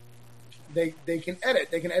 right? They can edit.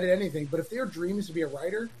 They can edit anything. But if their dream is to be a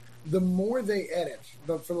writer, the more they edit,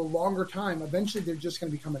 for the longer time, eventually they're just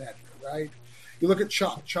going to become an editor, right? You look at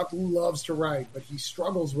Chuck. Chuck loves to write, but he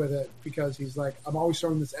struggles with it because he's like, I'm always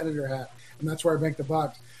throwing this editor hat, and that's where I make the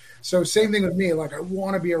bucks. So same thing with me. Like, I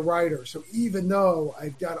want to be a writer. So even though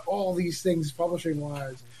I've got all these things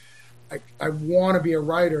publishing-wise, I want to be a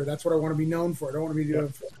writer. That's what I want to be known for. I don't want to be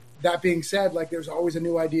doing that being said, like there's always a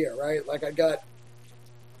new idea, right? Like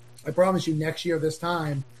I promise you next year this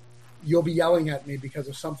time, you'll be yelling at me because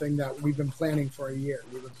of something that we've been planning for a year.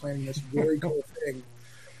 We've been planning this very cool thing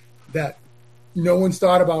that no one's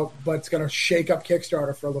thought about, but it's going to shake up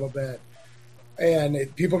Kickstarter for a little bit.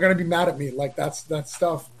 And people are going to be mad at me. Like that's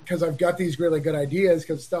stuff, because I've got these really good ideas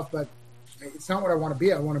because stuff, but it's not what I want to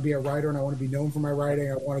be. I want to be a writer and I want to be known for my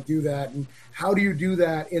writing. I want to do that. And how do you do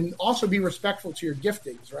that? And also be respectful to your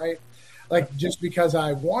giftings, right? Like just because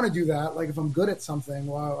I want to do that, like if I'm good at something,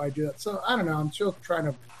 well, I do that. So I don't know. I'm still trying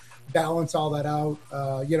to balance all that out.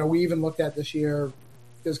 We even looked at this year,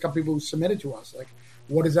 there's a couple people who submitted to us, like,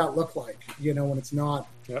 what does that look like? When it's not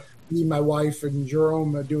me, my wife, and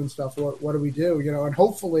Jerome doing stuff, what do we do? And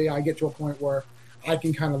hopefully I get to a point where I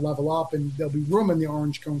can kind of level up and there'll be room in the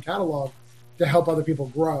Orange Cone catalog to help other people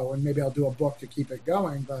grow. And maybe I'll do a book to keep it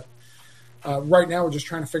going. But right now we're just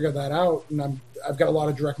trying to figure that out. And I've got a lot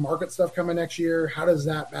of direct market stuff coming next year. How does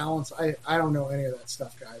that balance? I don't know any of that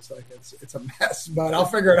stuff, guys. Like it's a mess, but I'll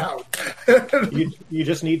figure it out. you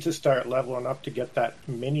just need to start leveling up to get that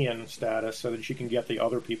minion status so that you can get the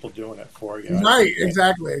other people doing it for you. Right.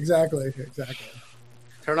 Exactly.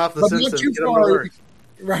 Turn off the Simpsons. Get them to work.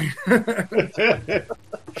 Right.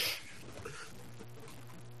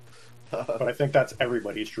 But I think that's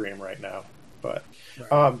everybody's dream right now. But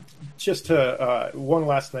just to one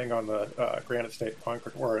last thing on the Granite State Punk,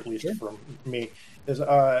 or at least from me, is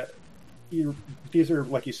these are,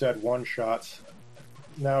 like you said, one shots.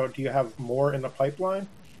 Now, do you have more in the pipeline,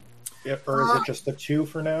 or is it just the 2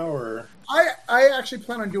 for now? Or I actually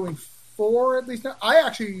plan on doing 4 at least. Now,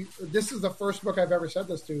 this is the first book I've ever said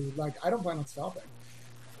this to. Like, I don't plan on stopping,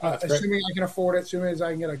 assuming I can afford it, assuming as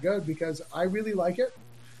I can get it good, because I really like it.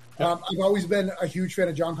 I've always been a huge fan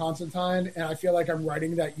of John Constantine, and I feel like I'm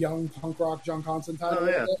writing that young punk rock John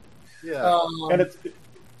Constantine. And it's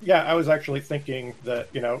I was actually thinking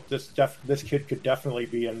that this kid could definitely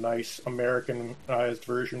be a nice Americanized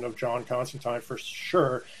version of John Constantine for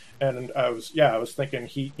sure. And I was thinking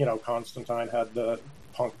Constantine had the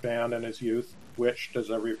punk band in his youth. Which for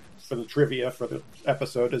the trivia for the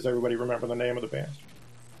episode, does everybody remember the name of the band?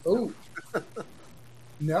 Oh,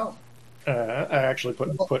 no. I actually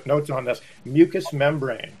put notes on this. Mucous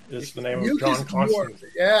Membrane is the name of John Constantine.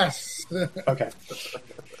 Yes. Okay.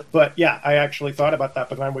 But I actually thought about that,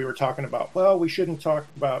 but then we were talking about, well, we shouldn't talk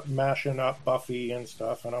about mashing up Buffy and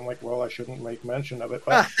stuff, and I'm like, well, I shouldn't make mention of it.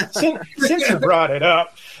 But since you brought it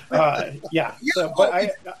up, no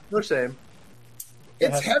shame.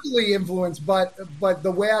 It's heavily influenced, but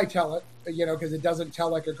the way I tell it, because it doesn't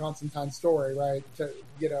tell like a Constantine story, right?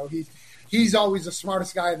 He's always the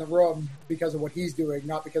smartest guy in the room because of what he's doing,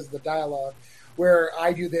 not because of the dialogue, where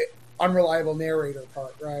I do the unreliable narrator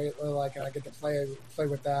part, right? Like, I get to play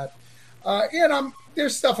with that. And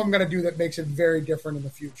there's stuff I'm going to do that makes it very different in the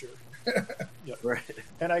future. Right.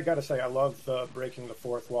 And I got to say, I love the breaking the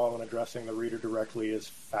fourth wall and addressing the reader directly is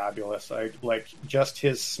fabulous. I like just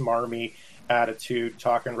his smarmy attitude,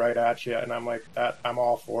 talking right at you, and I'm like, I'm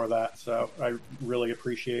all for that. So I really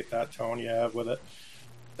appreciate that tone you have with it.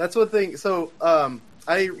 That's one thing. So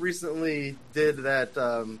I recently did that,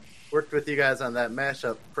 worked with you guys on that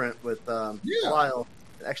mashup print with Lyle.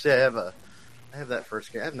 Actually, I have that first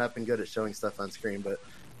screen. I have not been good at showing stuff on screen, but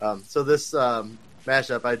so this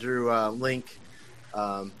mashup, I drew Link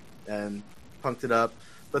and punked it up.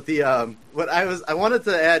 But I wanted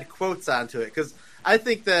to add quotes onto it because I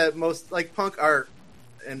think that most like punk art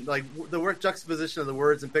and like the word juxtaposition of the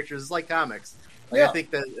words and pictures is like comics. I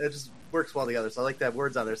think that it just works well together. So I like to have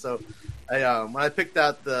words on there. So when I picked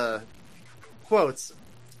out the quotes,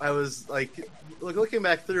 I was like looking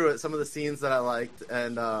back through it, some of the scenes that I liked,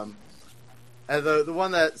 and the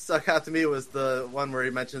one that stuck out to me was the one where he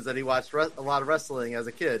mentions that he watched a lot of wrestling as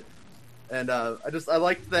a kid, and I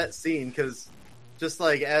liked that scene because just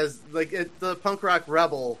like the punk rock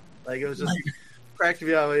rebel, like it was just cracked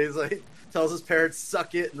me up. He's like tells his parents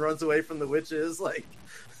suck it and runs away from the witches, like.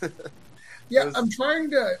 I'm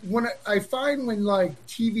trying to when like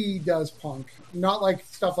TV does punk, not like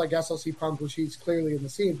stuff like SLC Punk, which he's clearly in the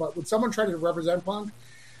scene, but when someone tries to represent punk,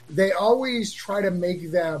 they always try to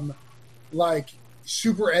make them like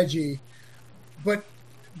super edgy. But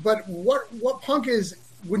what punk is,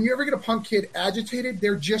 when you ever get a punk kid agitated,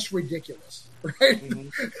 they're just ridiculous, right?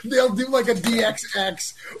 Mm-hmm. They'll do like a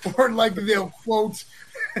DXX, or like they'll quote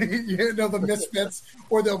the Misfits,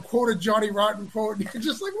 or they'll quote a Johnny Rotten quote, and you're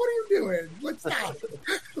just like, what are you doing? Let's stop.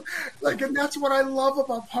 Like, and that's what I love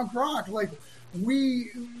about punk rock. Like,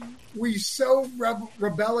 we so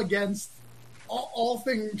rebel against all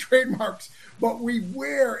thing trademarks, but we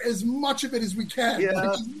wear as much of it as we can. Yeah.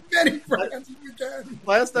 Like, as many brands as we can.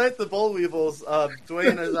 Last night, the Boll Weevils,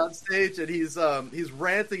 Dwayne is on stage and he's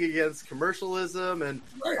ranting against commercialism and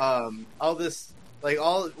all this, like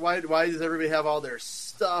why does everybody have all their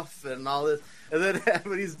stuff and all this? And then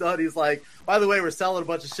when he's done, he's like, by the way, we're selling a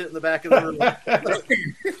bunch of shit in the back of the room.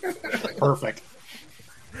 Perfect.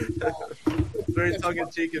 Very tongue in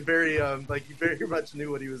cheek and very like he very much knew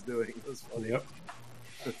what he was doing. It was funny. Yep.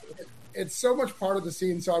 It's so much part of the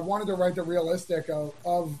scene. So I wanted to write the realistic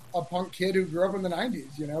of a punk kid who grew up in the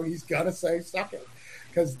 90s. You know, he's got to say suck it.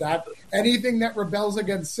 Because anything that rebels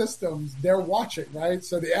against systems, they're watching, right?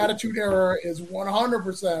 So the Attitude Era is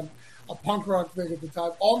 100% a punk rock thing at the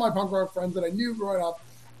time. All my punk rock friends that I knew growing up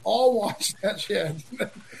all watched that shit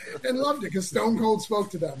and loved it because Stone Cold spoke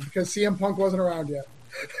to them because CM Punk wasn't around yet.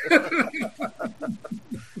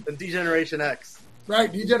 And D-Generation X.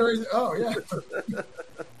 Right, D-Generation. Oh, yeah.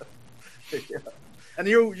 Yeah. And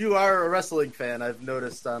you are a wrestling fan, I've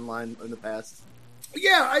noticed online in the past.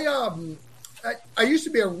 Yeah, I used to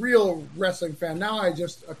be a real wrestling fan. Now I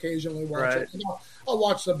just occasionally watch it. You know, I'll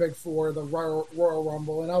watch the Big Four, the Royal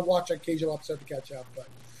Rumble, and I'll watch occasional episode to catch up. But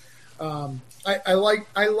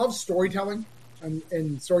I love storytelling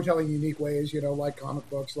and storytelling in unique ways. You know, like comic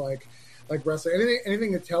books, like wrestling,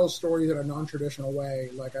 anything that tells stories in a non-traditional way.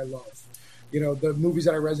 Like I love. You know, the movies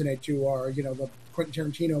that I resonate to are, you know, the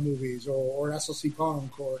Quentin Tarantino movies or SLC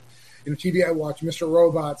Punk or, you know, TV I watch, Mr.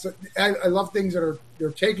 Robot. So I love things that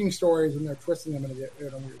they're taking stories and they're twisting them in a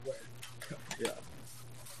weird way. Yeah.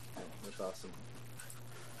 That's awesome.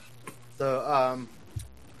 So,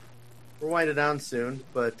 we're winding down soon,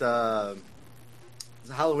 but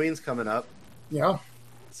Halloween's coming up. Yeah.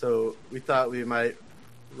 So we thought we might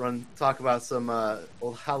talk about some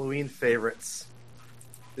old Halloween favorites.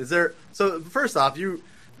 So first off,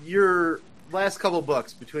 your last couple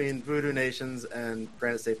books between Voodoo Nations and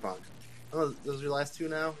Granite State Punk. Oh, those are your last two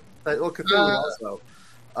now? Well, Cthulhu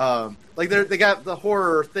also. Like they got the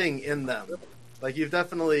horror thing in them. Like you've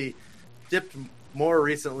definitely dipped more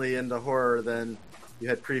recently into horror than you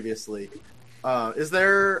had previously. Is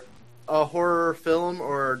there a horror film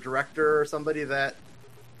or director or somebody that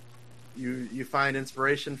you find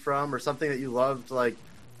inspiration from, or something that you loved like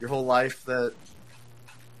your whole life that?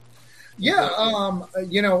 Yeah,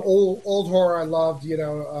 you know, old horror I loved. You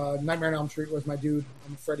know, Nightmare on Elm Street was my dude.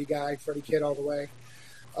 I'm a Freddy guy, Freddy kid all the way.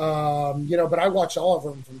 You know, but I watched all of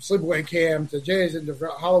them from Sleepaway Camp to Jason to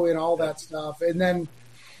Halloween, all that stuff. And then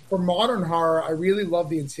for modern horror, I really love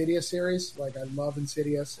the Insidious series. Like, I love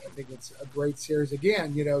Insidious. I think it's a great series.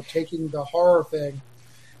 Again, you know, taking the horror thing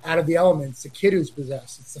out of the elements. The kid who's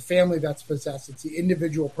possessed. It's the family that's possessed. It's the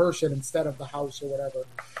individual person instead of the house or whatever.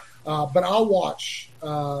 But I'll watch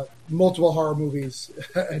multiple horror movies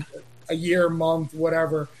a year, month,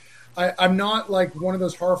 whatever. I'm not like one of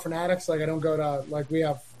those horror fanatics. Like I don't go to like we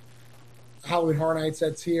have Halloween Horror Nights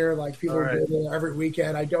that's here. Like people go there every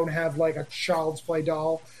weekend. I don't have like a Child's Play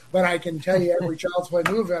doll, but I can tell you every Child's Play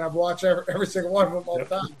movie, and I've watched every single one of them all the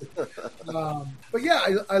time. But yeah,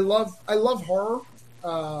 I love horror.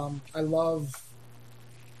 I love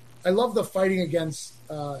the fighting against.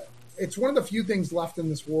 It's one of the few things left in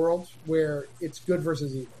this world where it's good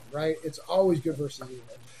versus evil, right? It's always good versus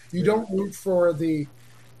evil. You don't root for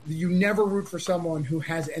you never root for someone who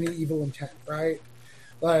has any evil intent, right?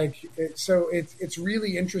 Like, it's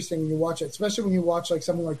really interesting when you watch it, especially when you watch like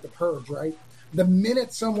something like The Purge, right? The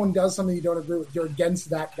minute someone does something you don't agree with, you're against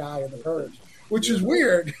that guy in The Purge, which is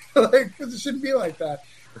weird, like, because it shouldn't be like that.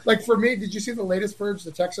 Like for me, did you see the latest Purge,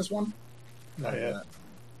 the Texas one? Not yet.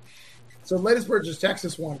 So the latest Purge is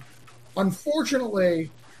Texas one. Unfortunately,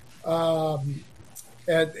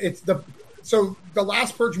 it's the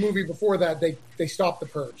last Purge movie before that they stopped the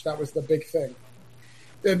Purge. That was the big thing,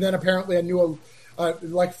 and then apparently a new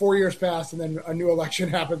like 4 years passed, and then a new election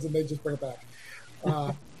happens, and they just bring it back.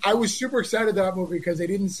 I was super excited that movie because they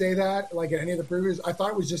didn't say that like in any of the previews. I thought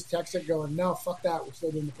it was just Texas going, no, fuck that, we're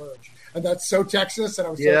still doing the Purge, and that's so Texas. And I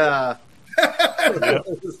was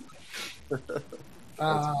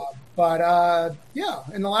But yeah,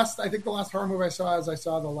 and I think the last horror movie I saw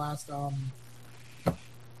the last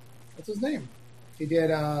what's his name? He did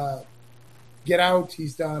Get Out.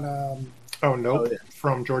 He's done Nope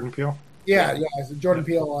from Jordan Peele. Yeah. Jordan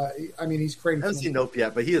Peele. I mean, he's creating. I haven't seen Nope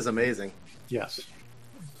yet, but he is amazing. Yes,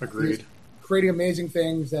 agreed. He's creating amazing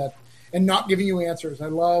things and not giving you answers. I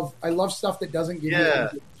love stuff that doesn't give you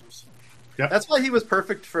answers. Yep. That's why he was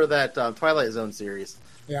perfect for that Twilight Zone series.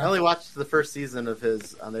 Yeah. I only watched the first season of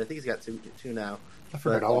his on there. I think he's got two now. I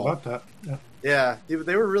forgot all about that. Yeah,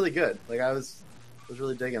 they were really good. Like I was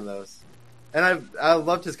really digging those. And I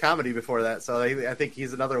loved his comedy before that, so I think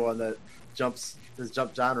he's another one that has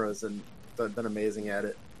jumped genres and been amazing at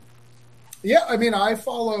it. Yeah, I mean, I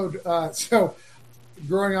followed. So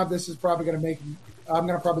growing up, this is probably going to make. I'm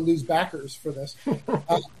going to probably lose backers for this.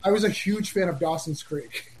 I was a huge fan of Dawson's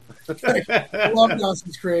Creek. I love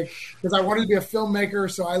Dawson's Creek because I wanted to be a filmmaker,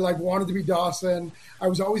 so I wanted to be Dawson. I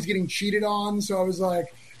was always getting cheated on, so I was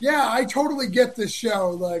like, yeah, I totally get this show.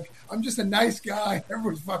 Like, I'm just a nice guy.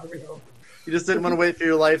 Everyone's fucking me over. You just didn't want to wait for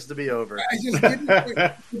your lives to be over. I just didn't.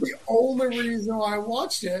 The only reason why I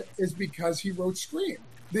watched it is because he wrote Scream.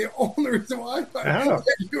 The only reason why it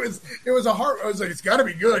was a heart. I was like, it's got to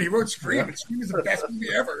be good. He wrote Scream, and Scream is the best movie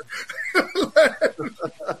ever.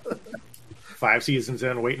 5 seasons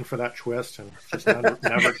in, waiting for that twist, and just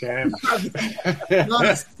never came. Not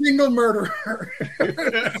a single murderer.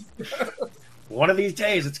 One of these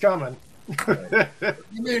days, it's coming. I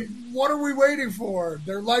mean, what are we waiting for?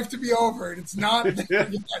 Their life to be over, and it's not there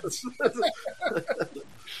yet.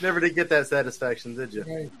 Never did get that satisfaction, did you?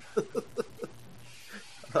 Right.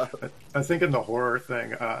 I think in the horror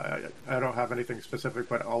thing, I don't have anything specific,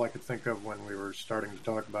 but all I could think of when we were starting to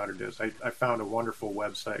talk about it is I found a wonderful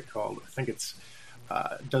website called, I think it's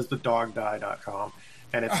doesthedogdie.com,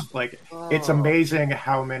 and it's it's amazing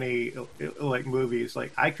how many movies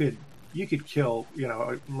you could kill,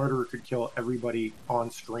 a murderer could kill everybody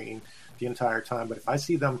on screen the entire time, but if I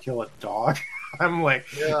see them kill a dog, I'm like,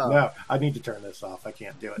 no, I need to turn this off. I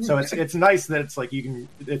can't do it. So it's nice that it's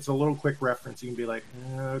it's a little quick reference. You can be like,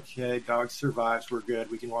 okay, dog survives. We're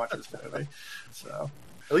good. We can watch this movie. So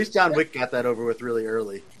at least John Wick got that over with really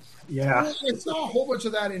early. Yeah. I saw a whole bunch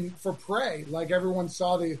of that for Prey. Like everyone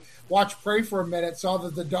watched Prey for a minute, saw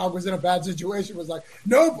that the dog was in a bad situation, was like,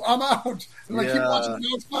 nope, I'm out. And keep watching, the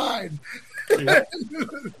dog's fine. Yeah.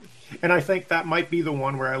 And I think that might be the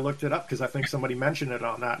one where I looked it up because I think somebody mentioned it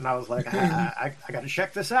on that, and I was like, I got to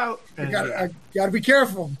check this out. And, I got to be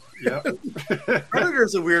careful. Yep.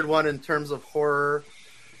 Predator's a weird one in terms of horror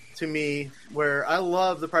to me, where I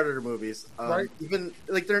love the Predator movies. Right. Even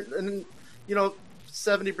they're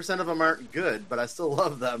 70% of them aren't good, but I still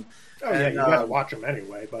love them. Oh yeah, you got to watch them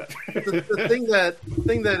anyway. But the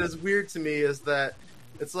thing that is weird to me is that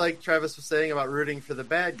it's like Travis was saying about rooting for the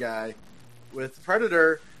bad guy. With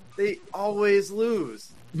Predator, they always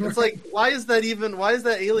lose. It's like, why is that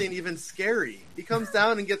alien even scary? He comes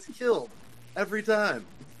down and gets killed every time.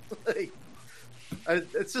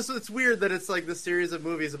 It's weird that it's like this series of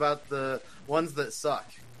movies about the ones that suck.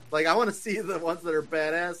 Like, I want to see the ones that are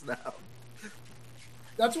badass now.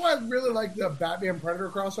 That's why I really like the Batman Predator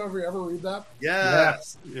crossover. You ever read that?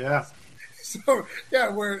 Yes. Yeah. So yeah,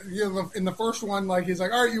 where in the first one, he's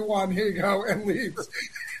like, all right, you won, here you go, and leaves.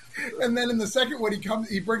 And then in the second one,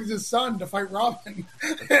 he brings his son to fight Robin.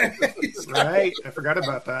 Right, I forgot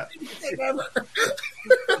about that.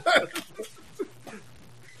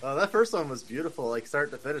 That first one was beautiful,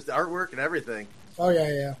 start to finish, the artwork and everything. Oh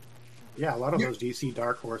yeah. Yeah, a lot of those DC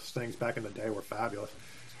Dark Horse things back in the day were fabulous.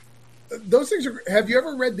 Those things are. Have you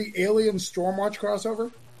ever read the Alien Stormwatch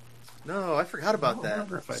crossover? No, I forgot about that.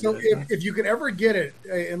 So if you could ever get it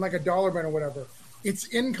in a $1 bin or whatever, it's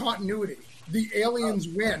in continuity. The aliens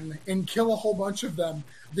win and kill a whole bunch of them.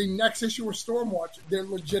 The next issue of Stormwatch, they're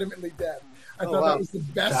legitimately dead. I thought that was the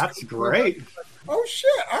best. That's great. Oh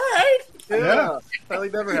shit! All right. Yeah. Probably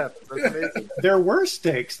never happened. That's amazing. There were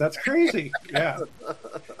stakes. That's crazy. Yeah.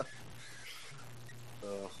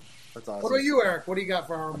 That's awesome. What about you, Eric? What do you got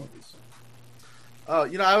for horror movies? Oh,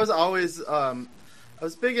 I was always I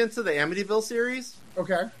was big into the Amityville series.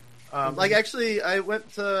 Okay. Actually, I went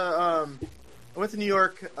to New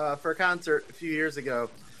York for a concert a few years ago,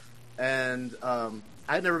 and I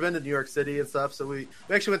had never been to New York City and stuff. So we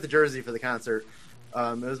actually went to Jersey for the concert.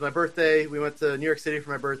 It was my birthday. We went to New York City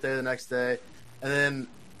for my birthday the next day, and then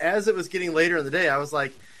as it was getting later in the day, I was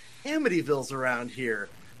like, Amityville's around here.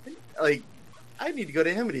 I need to go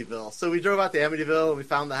to Amityville. So we drove out to Amityville and we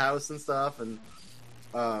found the house and stuff, and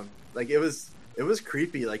it was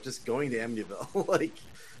creepy, just going to Amityville.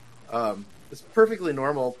 It's a perfectly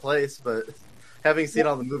normal place, but having seen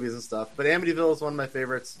all the movies and stuff. But Amityville is one of my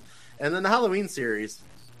favorites. And then the Halloween series.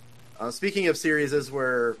 Speaking of series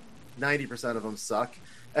where 90% of them suck,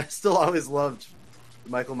 I still always loved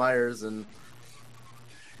Michael Myers. And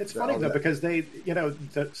it's funny though, because they,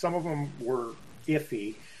 some of them were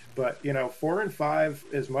iffy, but 4 and 5,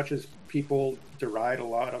 as much as people deride a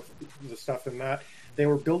lot of the stuff in that, they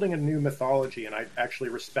were building a new mythology, and I actually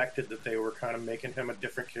respected that they were kind of making him a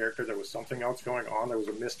different character. There was something else going on. There was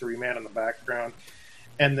a mystery man in the background.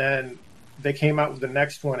 And then they came out with the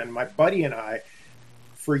next one, and my buddy and I,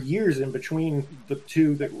 for years in between the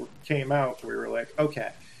two that came out, we were like,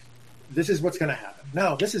 okay, this is what's going to happen.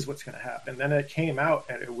 No, this is what's going to happen. Then it came out,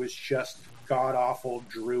 and it was just god awful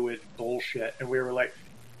druid bullshit, and we were like,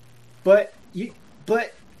 but,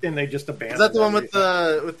 and they just abandoned. Is that the everything.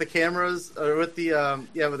 one with the cameras, or with the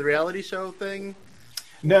with the reality show thing?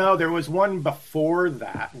 No, there was one before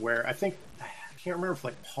that where I can't remember if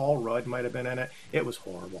like Paul Rudd might have been in it. It was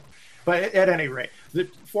horrible. But at any rate, the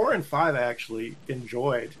 4 and 5 I actually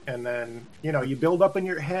enjoyed. And then, you build up in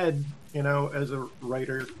your head, as a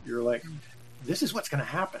writer, you're like, this is what's going to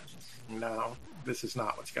happen. No, this is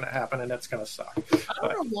not what's going to happen, and that's going to suck. I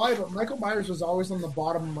don't know why, but Michael Myers was always on the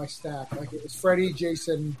bottom of my stack. Like, it was Freddy,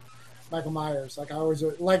 Jason, Michael Myers. Like, I always,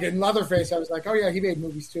 like in Leatherface, I was like, oh yeah, he made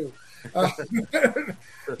movies too.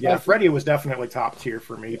 Yeah, Freddy was definitely top tier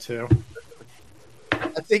for me too.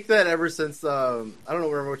 I think that ever since I don't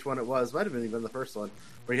remember which one it was. Might have been even the first one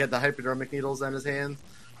where he had the hypodermic needles on his hands.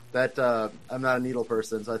 That I'm not a needle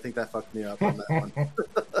person, so I think that fucked me up on that one.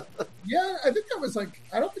 Yeah, I think that was I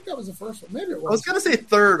don't think that was the first one. Maybe it was. I was gonna say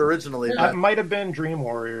third originally. Yeah. It might have been Dream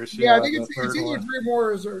Warriors. Yeah, I think it's either Dream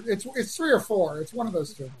Warriors or it's 3 or 4. It's one of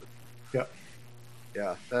those two. Yep.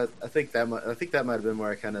 Yeah, I think that might have been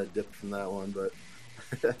where I kind of dipped from that one, but.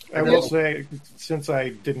 I will say, since I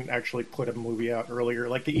didn't actually put a movie out earlier,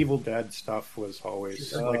 like the Evil Dead stuff was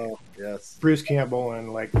always yes, Bruce Campbell,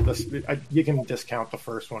 and like you can discount the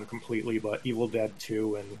first one completely, but Evil Dead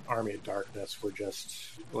 2 and Army of Darkness were just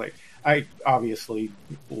like, I obviously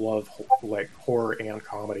love like horror and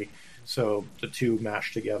comedy, so the two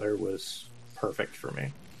mashed together was perfect for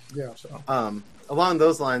me. Yeah. So along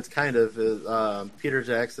those lines, kind of is Peter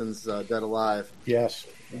Jackson's Dead Alive. Yes.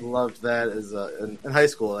 Loved that as in high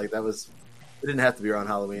school. Like that was, it didn't have to be around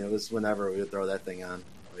Halloween. It was whenever we would throw that thing on.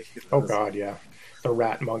 Like, God, yeah, the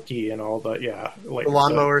rat monkey and all the like the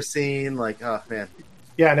lawnmower scene. Like, oh man,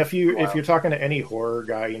 yeah. And if you're talking to any horror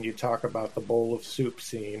guy and you talk about the bowl of soup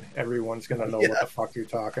scene, everyone's gonna know what the fuck you're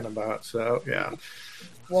talking about. So yeah,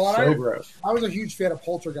 well, so gross. I was a huge fan of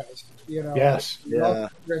Poltergeist. Yes, yeah,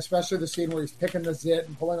 especially the scene where he's picking the zit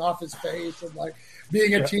and pulling off his face, and like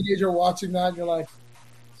being a teenager watching that, and you're like.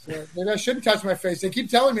 So maybe I shouldn't touch my face. They keep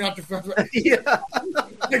telling me not to touch my face. Yeah.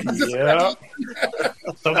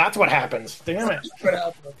 So that's what happens. Damn it.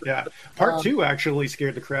 Yeah. Part 2 actually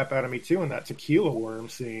scared the crap out of me too, and that tequila worm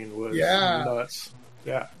scene was nuts.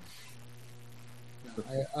 Yeah.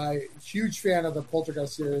 I huge fan of the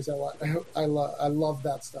Poltergeist series. I love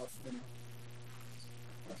that stuff.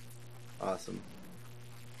 Awesome.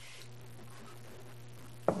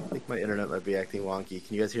 I think my internet might be acting wonky.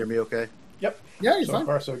 Can you guys hear me okay? Yep. Yeah, you're so fine.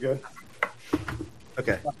 far, so good.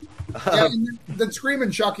 Okay. Yeah, the Scream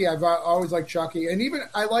and Chucky, I've always liked Chucky. And even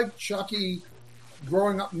I like Chucky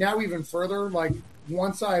growing up now even further. Like,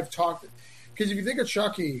 once I've talked... Because if you think of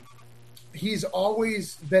Chucky, he's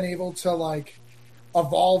always been able to, like,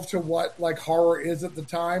 evolve to what, like, horror is at the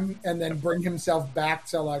time and then bring himself back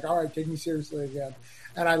to, like, all right, take me seriously again.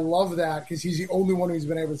 And I love that because he's the only one who's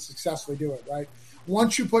been able to successfully do it, right?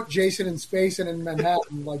 Once you put Jason in space and in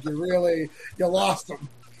Manhattan, like you lost him.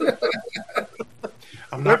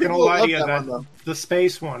 I'm not going to lie to you. The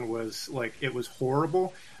space one was like, it was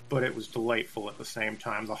horrible, but it was delightful at the same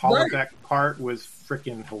time. The holodeck part was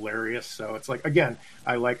freaking hilarious. So it's like, again,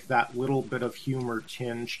 I like that little bit of humor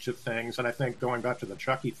tinge to things. And I think going back to the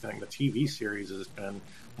Chucky thing, the TV series has been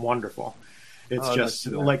wonderful. It's just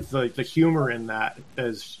like the humor in that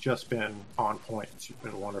has just been on point. It's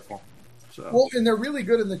been wonderful. So. Well, and they're really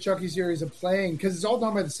good in the Chucky series of playing because it's all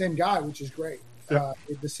done by the same guy, which is great. Yeah.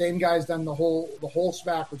 The same guy's done the whole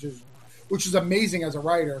SPAC, which is amazing as a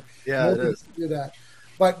writer. Yeah, it is. Do that,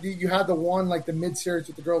 but you had the one like the mid series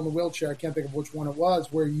with the girl in the wheelchair. I can't think of which one it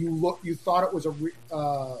was, where you thought it was a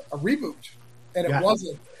reboot, and it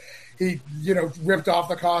wasn't. He ripped off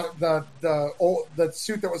the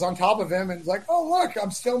suit that was on top of him, and was like, oh look,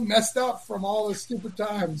 I'm still messed up from all the stupid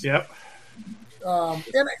times. Yep. And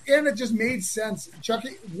it just made sense.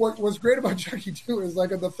 Chucky, what was great about Chucky too is like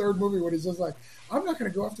in the third movie when he's just like, I'm not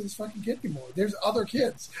going to go after this fucking kid anymore. There's other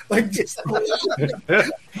kids. Like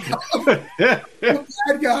the bad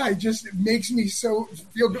guy just makes me so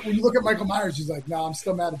feel good. When you look at Michael Myers, he's like, no, I'm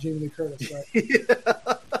still mad at Jamie Lee Curtis. Right?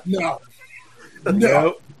 No.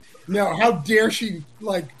 How dare she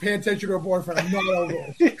like pay attention to her boyfriend? I'm not over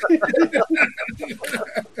it.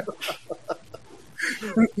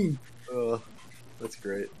 Oh. That's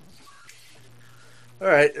great. All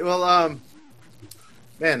right. Well,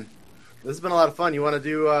 man, this has been a lot of fun. You want to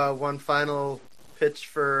do one final pitch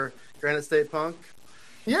for Granite State Punk?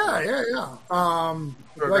 Yeah.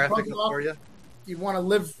 Graphic for you. You want to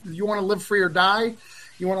live free or die.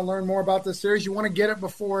 You want to learn more about this series. You want to get it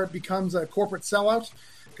before it becomes a corporate sellout.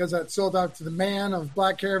 because it sold out to the man of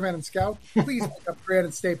Black Caravan and Scout. Please look up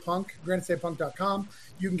Granite State Punk, granitestatepunk.com.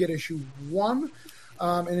 You can get issue 1.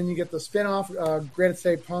 And then you get the spin-off, Granite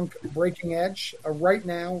State Punk Breaking Edge, right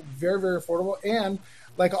now, very, very affordable. And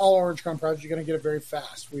like all OrangeCon projects, you're going to get it very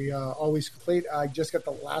fast. We always complete. I just got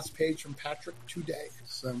the last page from Patrick today.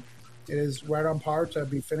 So it is right on par to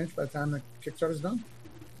be finished by the time the Kickstarter is done.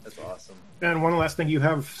 That's awesome. And one last thing, you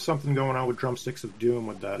have something going on with Drumsticks of Doom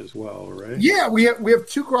with that as well, right? Yeah, we have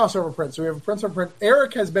 2 crossover prints. So we have a crossover print.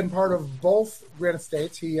 Eric has been part of both Granite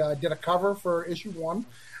States. He did a cover for issue 1.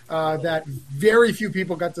 That very few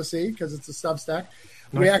people got to see because it's a Substack.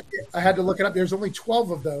 Nice. I had to look it up. There's only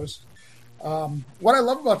 12 of those. What I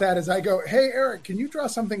love about that is I go, "Hey, Eric, can you draw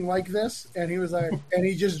something like this?" And he was like, and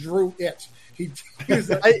he just drew it. He was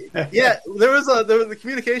like, the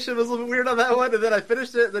communication was a little bit weird on that one, and then I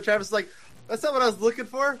finished it, and then Travis was like, "That's not what I was looking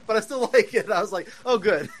for, but I still like it." And I was like, "Oh,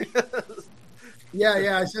 good."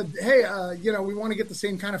 Yeah. I said, "Hey, we want to get the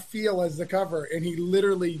same kind of feel as the cover," and he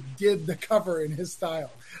literally did the cover in his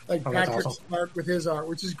style, like Patrick's awesome. art with his art,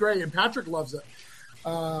 which is great, and Patrick loves it.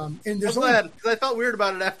 And there's I'm glad, because I felt weird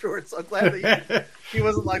about it afterwards. So I'm glad that he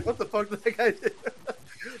wasn't like, "What the fuck did that guy do?"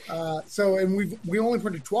 And we only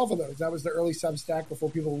printed 12 of those. That was the early Substack before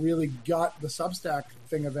people really got the Substack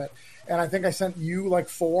thing of it. And I think I sent you like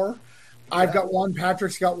 4. I've got 1.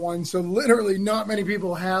 Patrick's got 1. So literally, not many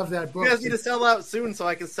people have that book. You guys need to sell out soon so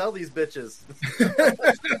I can sell these bitches.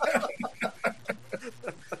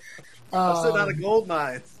 I'm sitting on a gold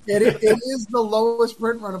mine. It is the lowest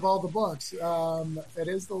print run of all the books. It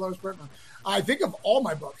is the lowest print run, I think, of all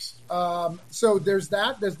my books. So there's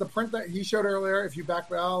that. There's the print that he showed earlier. If you back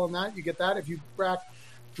Val on that, you get that. If you back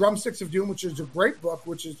Drumsticks of Doom, which is a great book,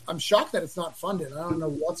 I'm shocked that it's not funded. I don't know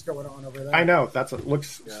what's going on over there. I know.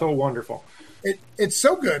 Looks so wonderful. It's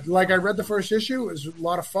so good. Like, I read the first issue. It was a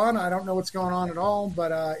lot of fun. I don't know what's going on at all,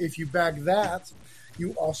 but if you back that,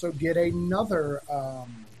 you also get another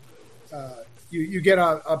you get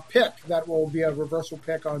a pick that will be a reversal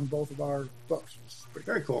pick on both of our books.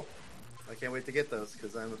 Very cool. I can't wait to get those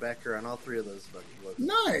because I'm a backer on all 3 of those books.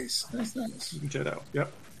 Nice. You can check it out.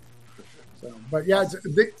 Yep. So, but yeah,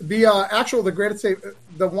 the Granite State,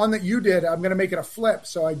 the one that you did, I'm going to make it a flip.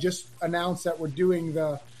 So I just announced that we're doing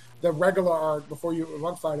the regular art before you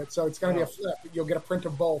modified it. So it's going to be a flip. You'll get a print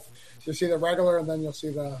of both. So you'll see the regular, and then you'll see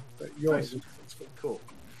the yours. Nice. Cool.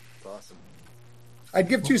 That's awesome. I'd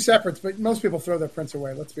give 2 separates, but most people throw their prints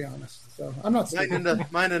away. Let's be honest. So I'm not.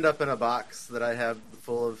 Mine end up in a box that I have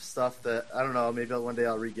full of stuff that I don't know. Maybe one day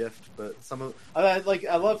I'll regift. But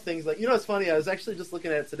I love things like, it's funny. I was actually just looking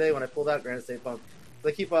at it today when I pulled out Granite State Punk.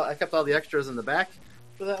 I kept all the extras in the back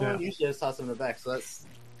for that one. Usually I just toss them in the back. So that's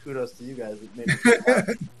kudos to you guys. It made me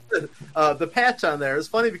the patch on there is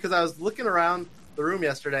funny because I was looking around the room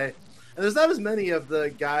yesterday, and there's not as many of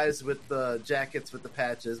the guys with the jackets with the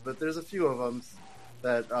patches, but there's a few of them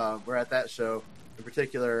that were at that show in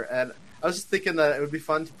particular. And I was just thinking that it would be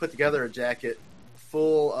fun to put together a jacket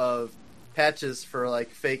full of patches for like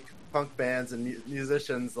fake punk bands and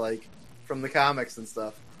musicians, like from the comics and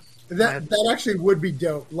stuff. That actually would be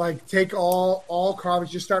dope. Like, take all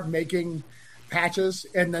comics, just start making patches,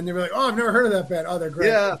 and then they're like, "Oh, I've never heard of that band. Oh, they're great."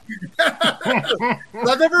 Yeah.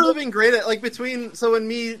 I've never really been great at when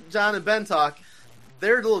me, John, and Ben talk,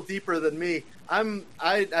 they're a little deeper than me.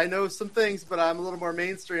 I know some things, but I'm a little more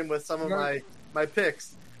mainstream with some of my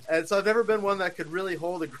picks, and so I've never been one that could really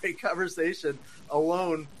hold a great conversation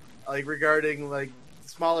alone, like regarding like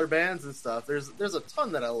smaller bands and stuff. There's a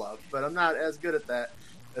ton that I love, but I'm not as good at that,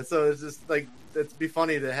 and so it's just like it'd be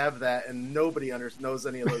funny to have that, and nobody knows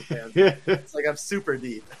any of those bands. It's like I'm super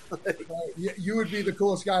deep. You would be the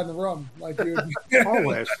coolest guy in the room. Like, you would be,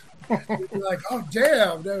 always. You'd be like, "Oh,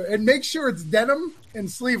 damn!" And make sure it's denim and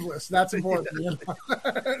sleeveless. That's important.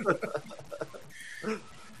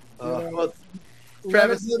 Well,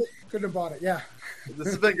 Travis, couldn't have bought it. Yeah, this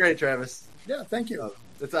has been great, Travis. Yeah, thank you.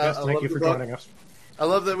 Thank you for joining us. I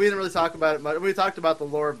love that we didn't really talk about it much. We talked about the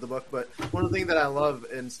lore of the book, but one of the things that I love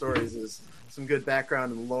in stories is some good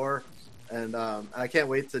background and lore, and I can't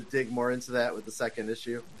wait to dig more into that with the second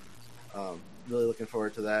issue. Really looking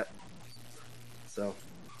forward to that. So,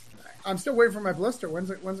 I'm still waiting for my blister. When's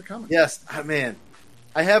it coming? Yes, man.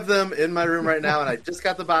 I have them in my room right now, and I just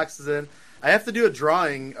got the boxes in. I have to do a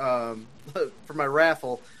drawing for my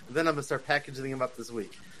raffle, and then I'm going to start packaging them up this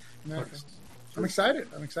week. Okay. I'm excited.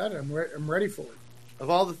 I'm ready for it. Of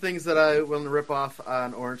all the things that I want to rip off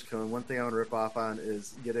on Orange Cone, one thing I want to rip off on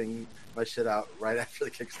is getting my shit out right after the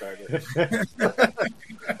Kickstarter.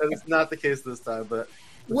 That is not the case this time, but...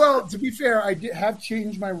 Well, to be fair, I have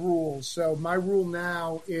changed my rules. So my rule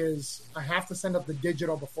now is I have to send up the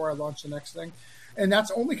digital before I launch the next thing. And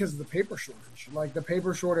that's only because of the paper shortage. Like the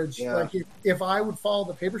paper shortage, like if I would follow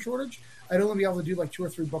the paper shortage, I'd only be able to do like $2 or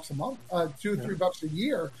 $3 a month, $2 or $3 a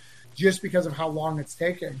year, just because of how long it's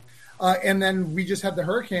taking. And then we just had the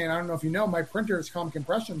hurricane. I don't know if you know, my printers, Comic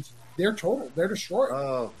Impressions, they're total. They're destroyed.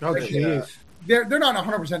 Oh, geez. They're not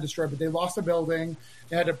 100% destroyed, but they lost the building.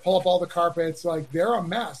 They had to pull up all the carpets. Like, they're a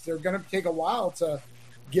mess. They're going to take a while to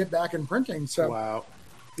get back in printing. So wow.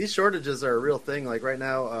 These shortages are a real thing. Like right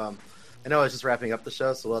now, I know I was just wrapping up the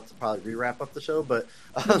show, so we'll have to probably re-wrap up the show. But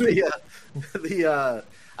so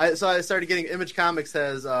I started getting Image Comics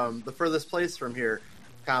has The Furthest Place from Here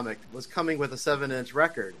comic was coming with a 7-inch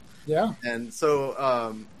record. Yeah. And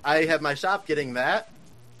so I had my shop getting that.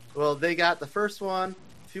 Well, they got the first one.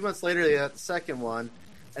 A few months later, they got the second one.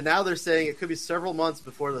 And now they're saying it could be several months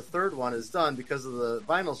before the third one is done because of the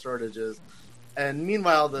vinyl shortages. And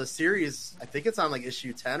meanwhile, the series, I think it's on like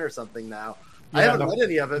issue 10 or something now. Yeah, I haven't read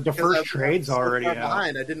any of it. The first trade's already out.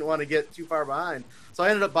 Behind. I didn't want to get too far behind. So I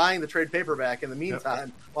ended up buying the trade paperback in the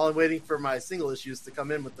meantime while I'm waiting for my single issues to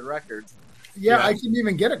come in with the records. Yeah, I couldn't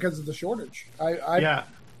even get it because of the shortage. I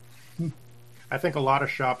think a lot of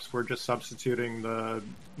shops were just substituting the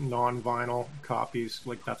non-vinyl copies.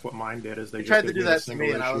 Like that's what mine did. Is they tried to do that to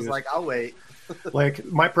me, and I was like, "I'll wait." Like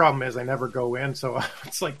my problem is I never go in, so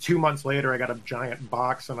it's like 2 months later I got a giant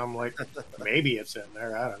box, and I'm like, maybe it's in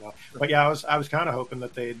there. I don't know. But yeah, I was kind of hoping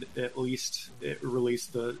that they'd at least release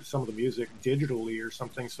some of the music digitally or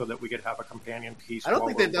something, so that we could have a companion piece. I don't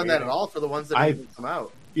think they've done that at all for the ones that haven't come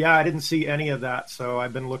out. Yeah, I didn't see any of that, so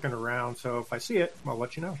I've been looking around. So if I see it, I'll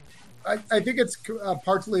let you know. I think it's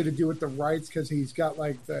partly to do with the rights because he's got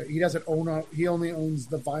like he doesn't own he only owns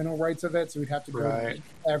the vinyl rights of it, so he'd have to go to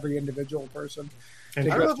every individual person. I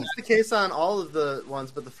don't know if it's the case on all of the ones,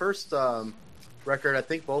 but the first record, I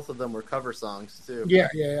think both of them were cover songs too. Yeah,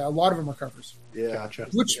 a lot of them are covers. Yeah, gotcha.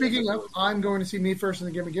 Which speaking of, I'm going to see Me First and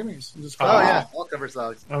the Gimme Gimmes. Yeah, all cover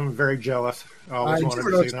songs. I'm very jealous. I always wanted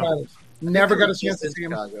to see them. Never got a chance to see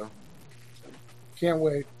them. Can't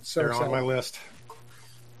wait. So they're on my list.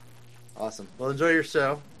 Awesome. Well, enjoy your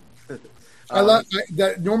show. I love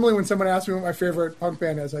that. Normally, when someone asks me what my favorite punk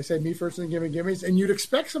band is, I say Me First and the Gimme Gimmes, and you'd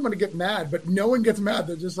expect someone to get mad, but no one gets mad.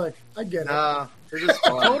 They're just like, I get it. They're just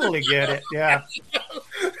totally get it. Yeah.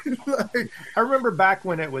 I remember back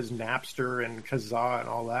when it was Napster and Kazaa and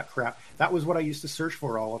all that crap. That was what I used to search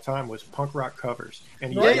for all the time was punk rock covers.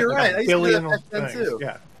 And you're right. I used to do that things. Too.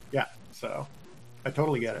 Yeah. So I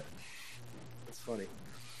totally get it. That's funny.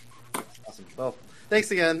 Awesome. Well. Thanks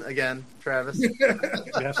again, Travis.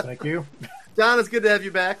 Yes, thank you. Don, it's good to have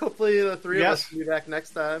you back. Hopefully the three of us will be back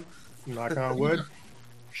next time. Knock on wood.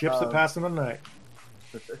 Ships that pass in the night.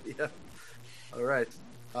 Yeah. All right.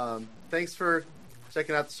 Thanks for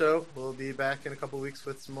checking out the show. We'll be back in a couple weeks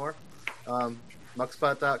with some more.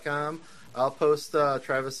 Muckspot.com. I'll post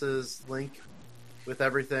Travis's link with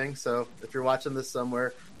everything. So if you're watching this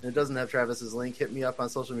somewhere and it doesn't have Travis's link, hit me up on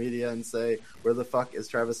social media and say, where the fuck is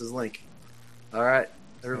Travis's link? All right,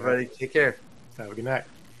 everybody, take care. Have a good night.